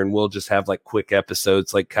here, and we'll just have like quick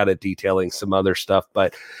episodes, like kind of detailing some other stuff.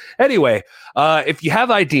 But anyway, if you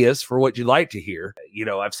have ideas for what you'd like to hear,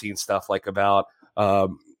 I've seen stuff like about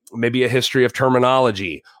maybe a history of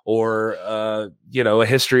terminology, or a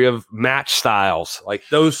history of match styles, like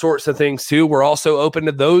those sorts of things too. We're also open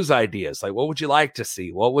to those ideas. Like, what would you like to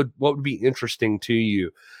see? What would be interesting to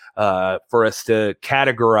you? For us to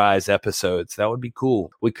categorize episodes, that would be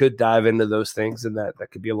cool. We could dive into those things, and that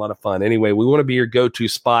could be a lot of fun. Anyway, we want to be your go-to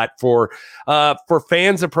spot for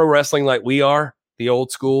fans of pro wrestling like we are, the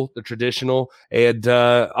old school, the traditional, and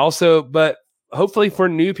also, but hopefully for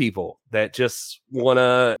new people that just want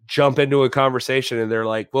to jump into a conversation and they're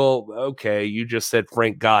like, well, okay, you just said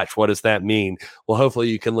Frank Gotch. What does that mean? Well, hopefully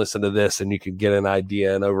you can listen to this and you can get an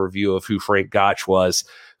idea, an overview of who Frank Gotch was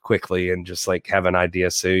quickly, and just like have an idea,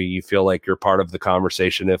 so you feel like you're part of the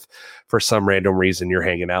conversation if for some random reason you're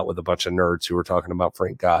hanging out with a bunch of nerds who are talking about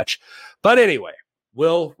Frank Gotch. But anyway,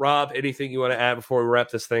 Will, Rob, anything you want to add before we wrap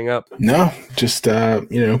this thing up? No, just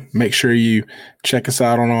make sure you check us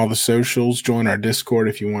out on all the socials, join our Discord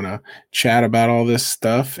if you want to chat about all this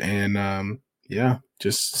stuff, and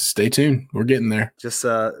just stay tuned. We're getting there. Just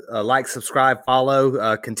like, subscribe,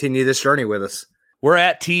 follow, continue this journey with us. We're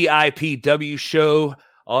at TIPW Show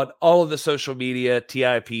on all of the social media.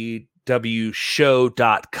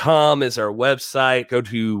 TIPWshow.com is our website. Go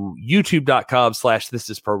to youtube.com/This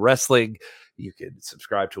Is Pro Wrestling. You can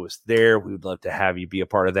subscribe to us there. We would love to have you be a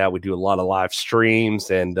part of that. We do a lot of live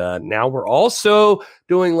streams, and now we're also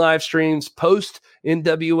doing live streams post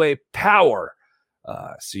NWA Power.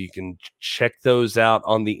 So you can check those out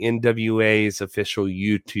on the NWA's official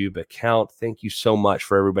YouTube account. Thank you so much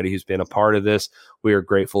for everybody who's been a part of this. We are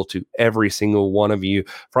grateful to every single one of you,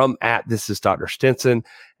 from at This Is Dr. Stinson,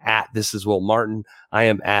 at This Is Will Martin. I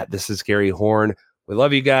am at This Is Gary Horn. We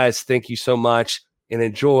love you guys. Thank you so much, and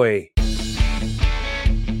enjoy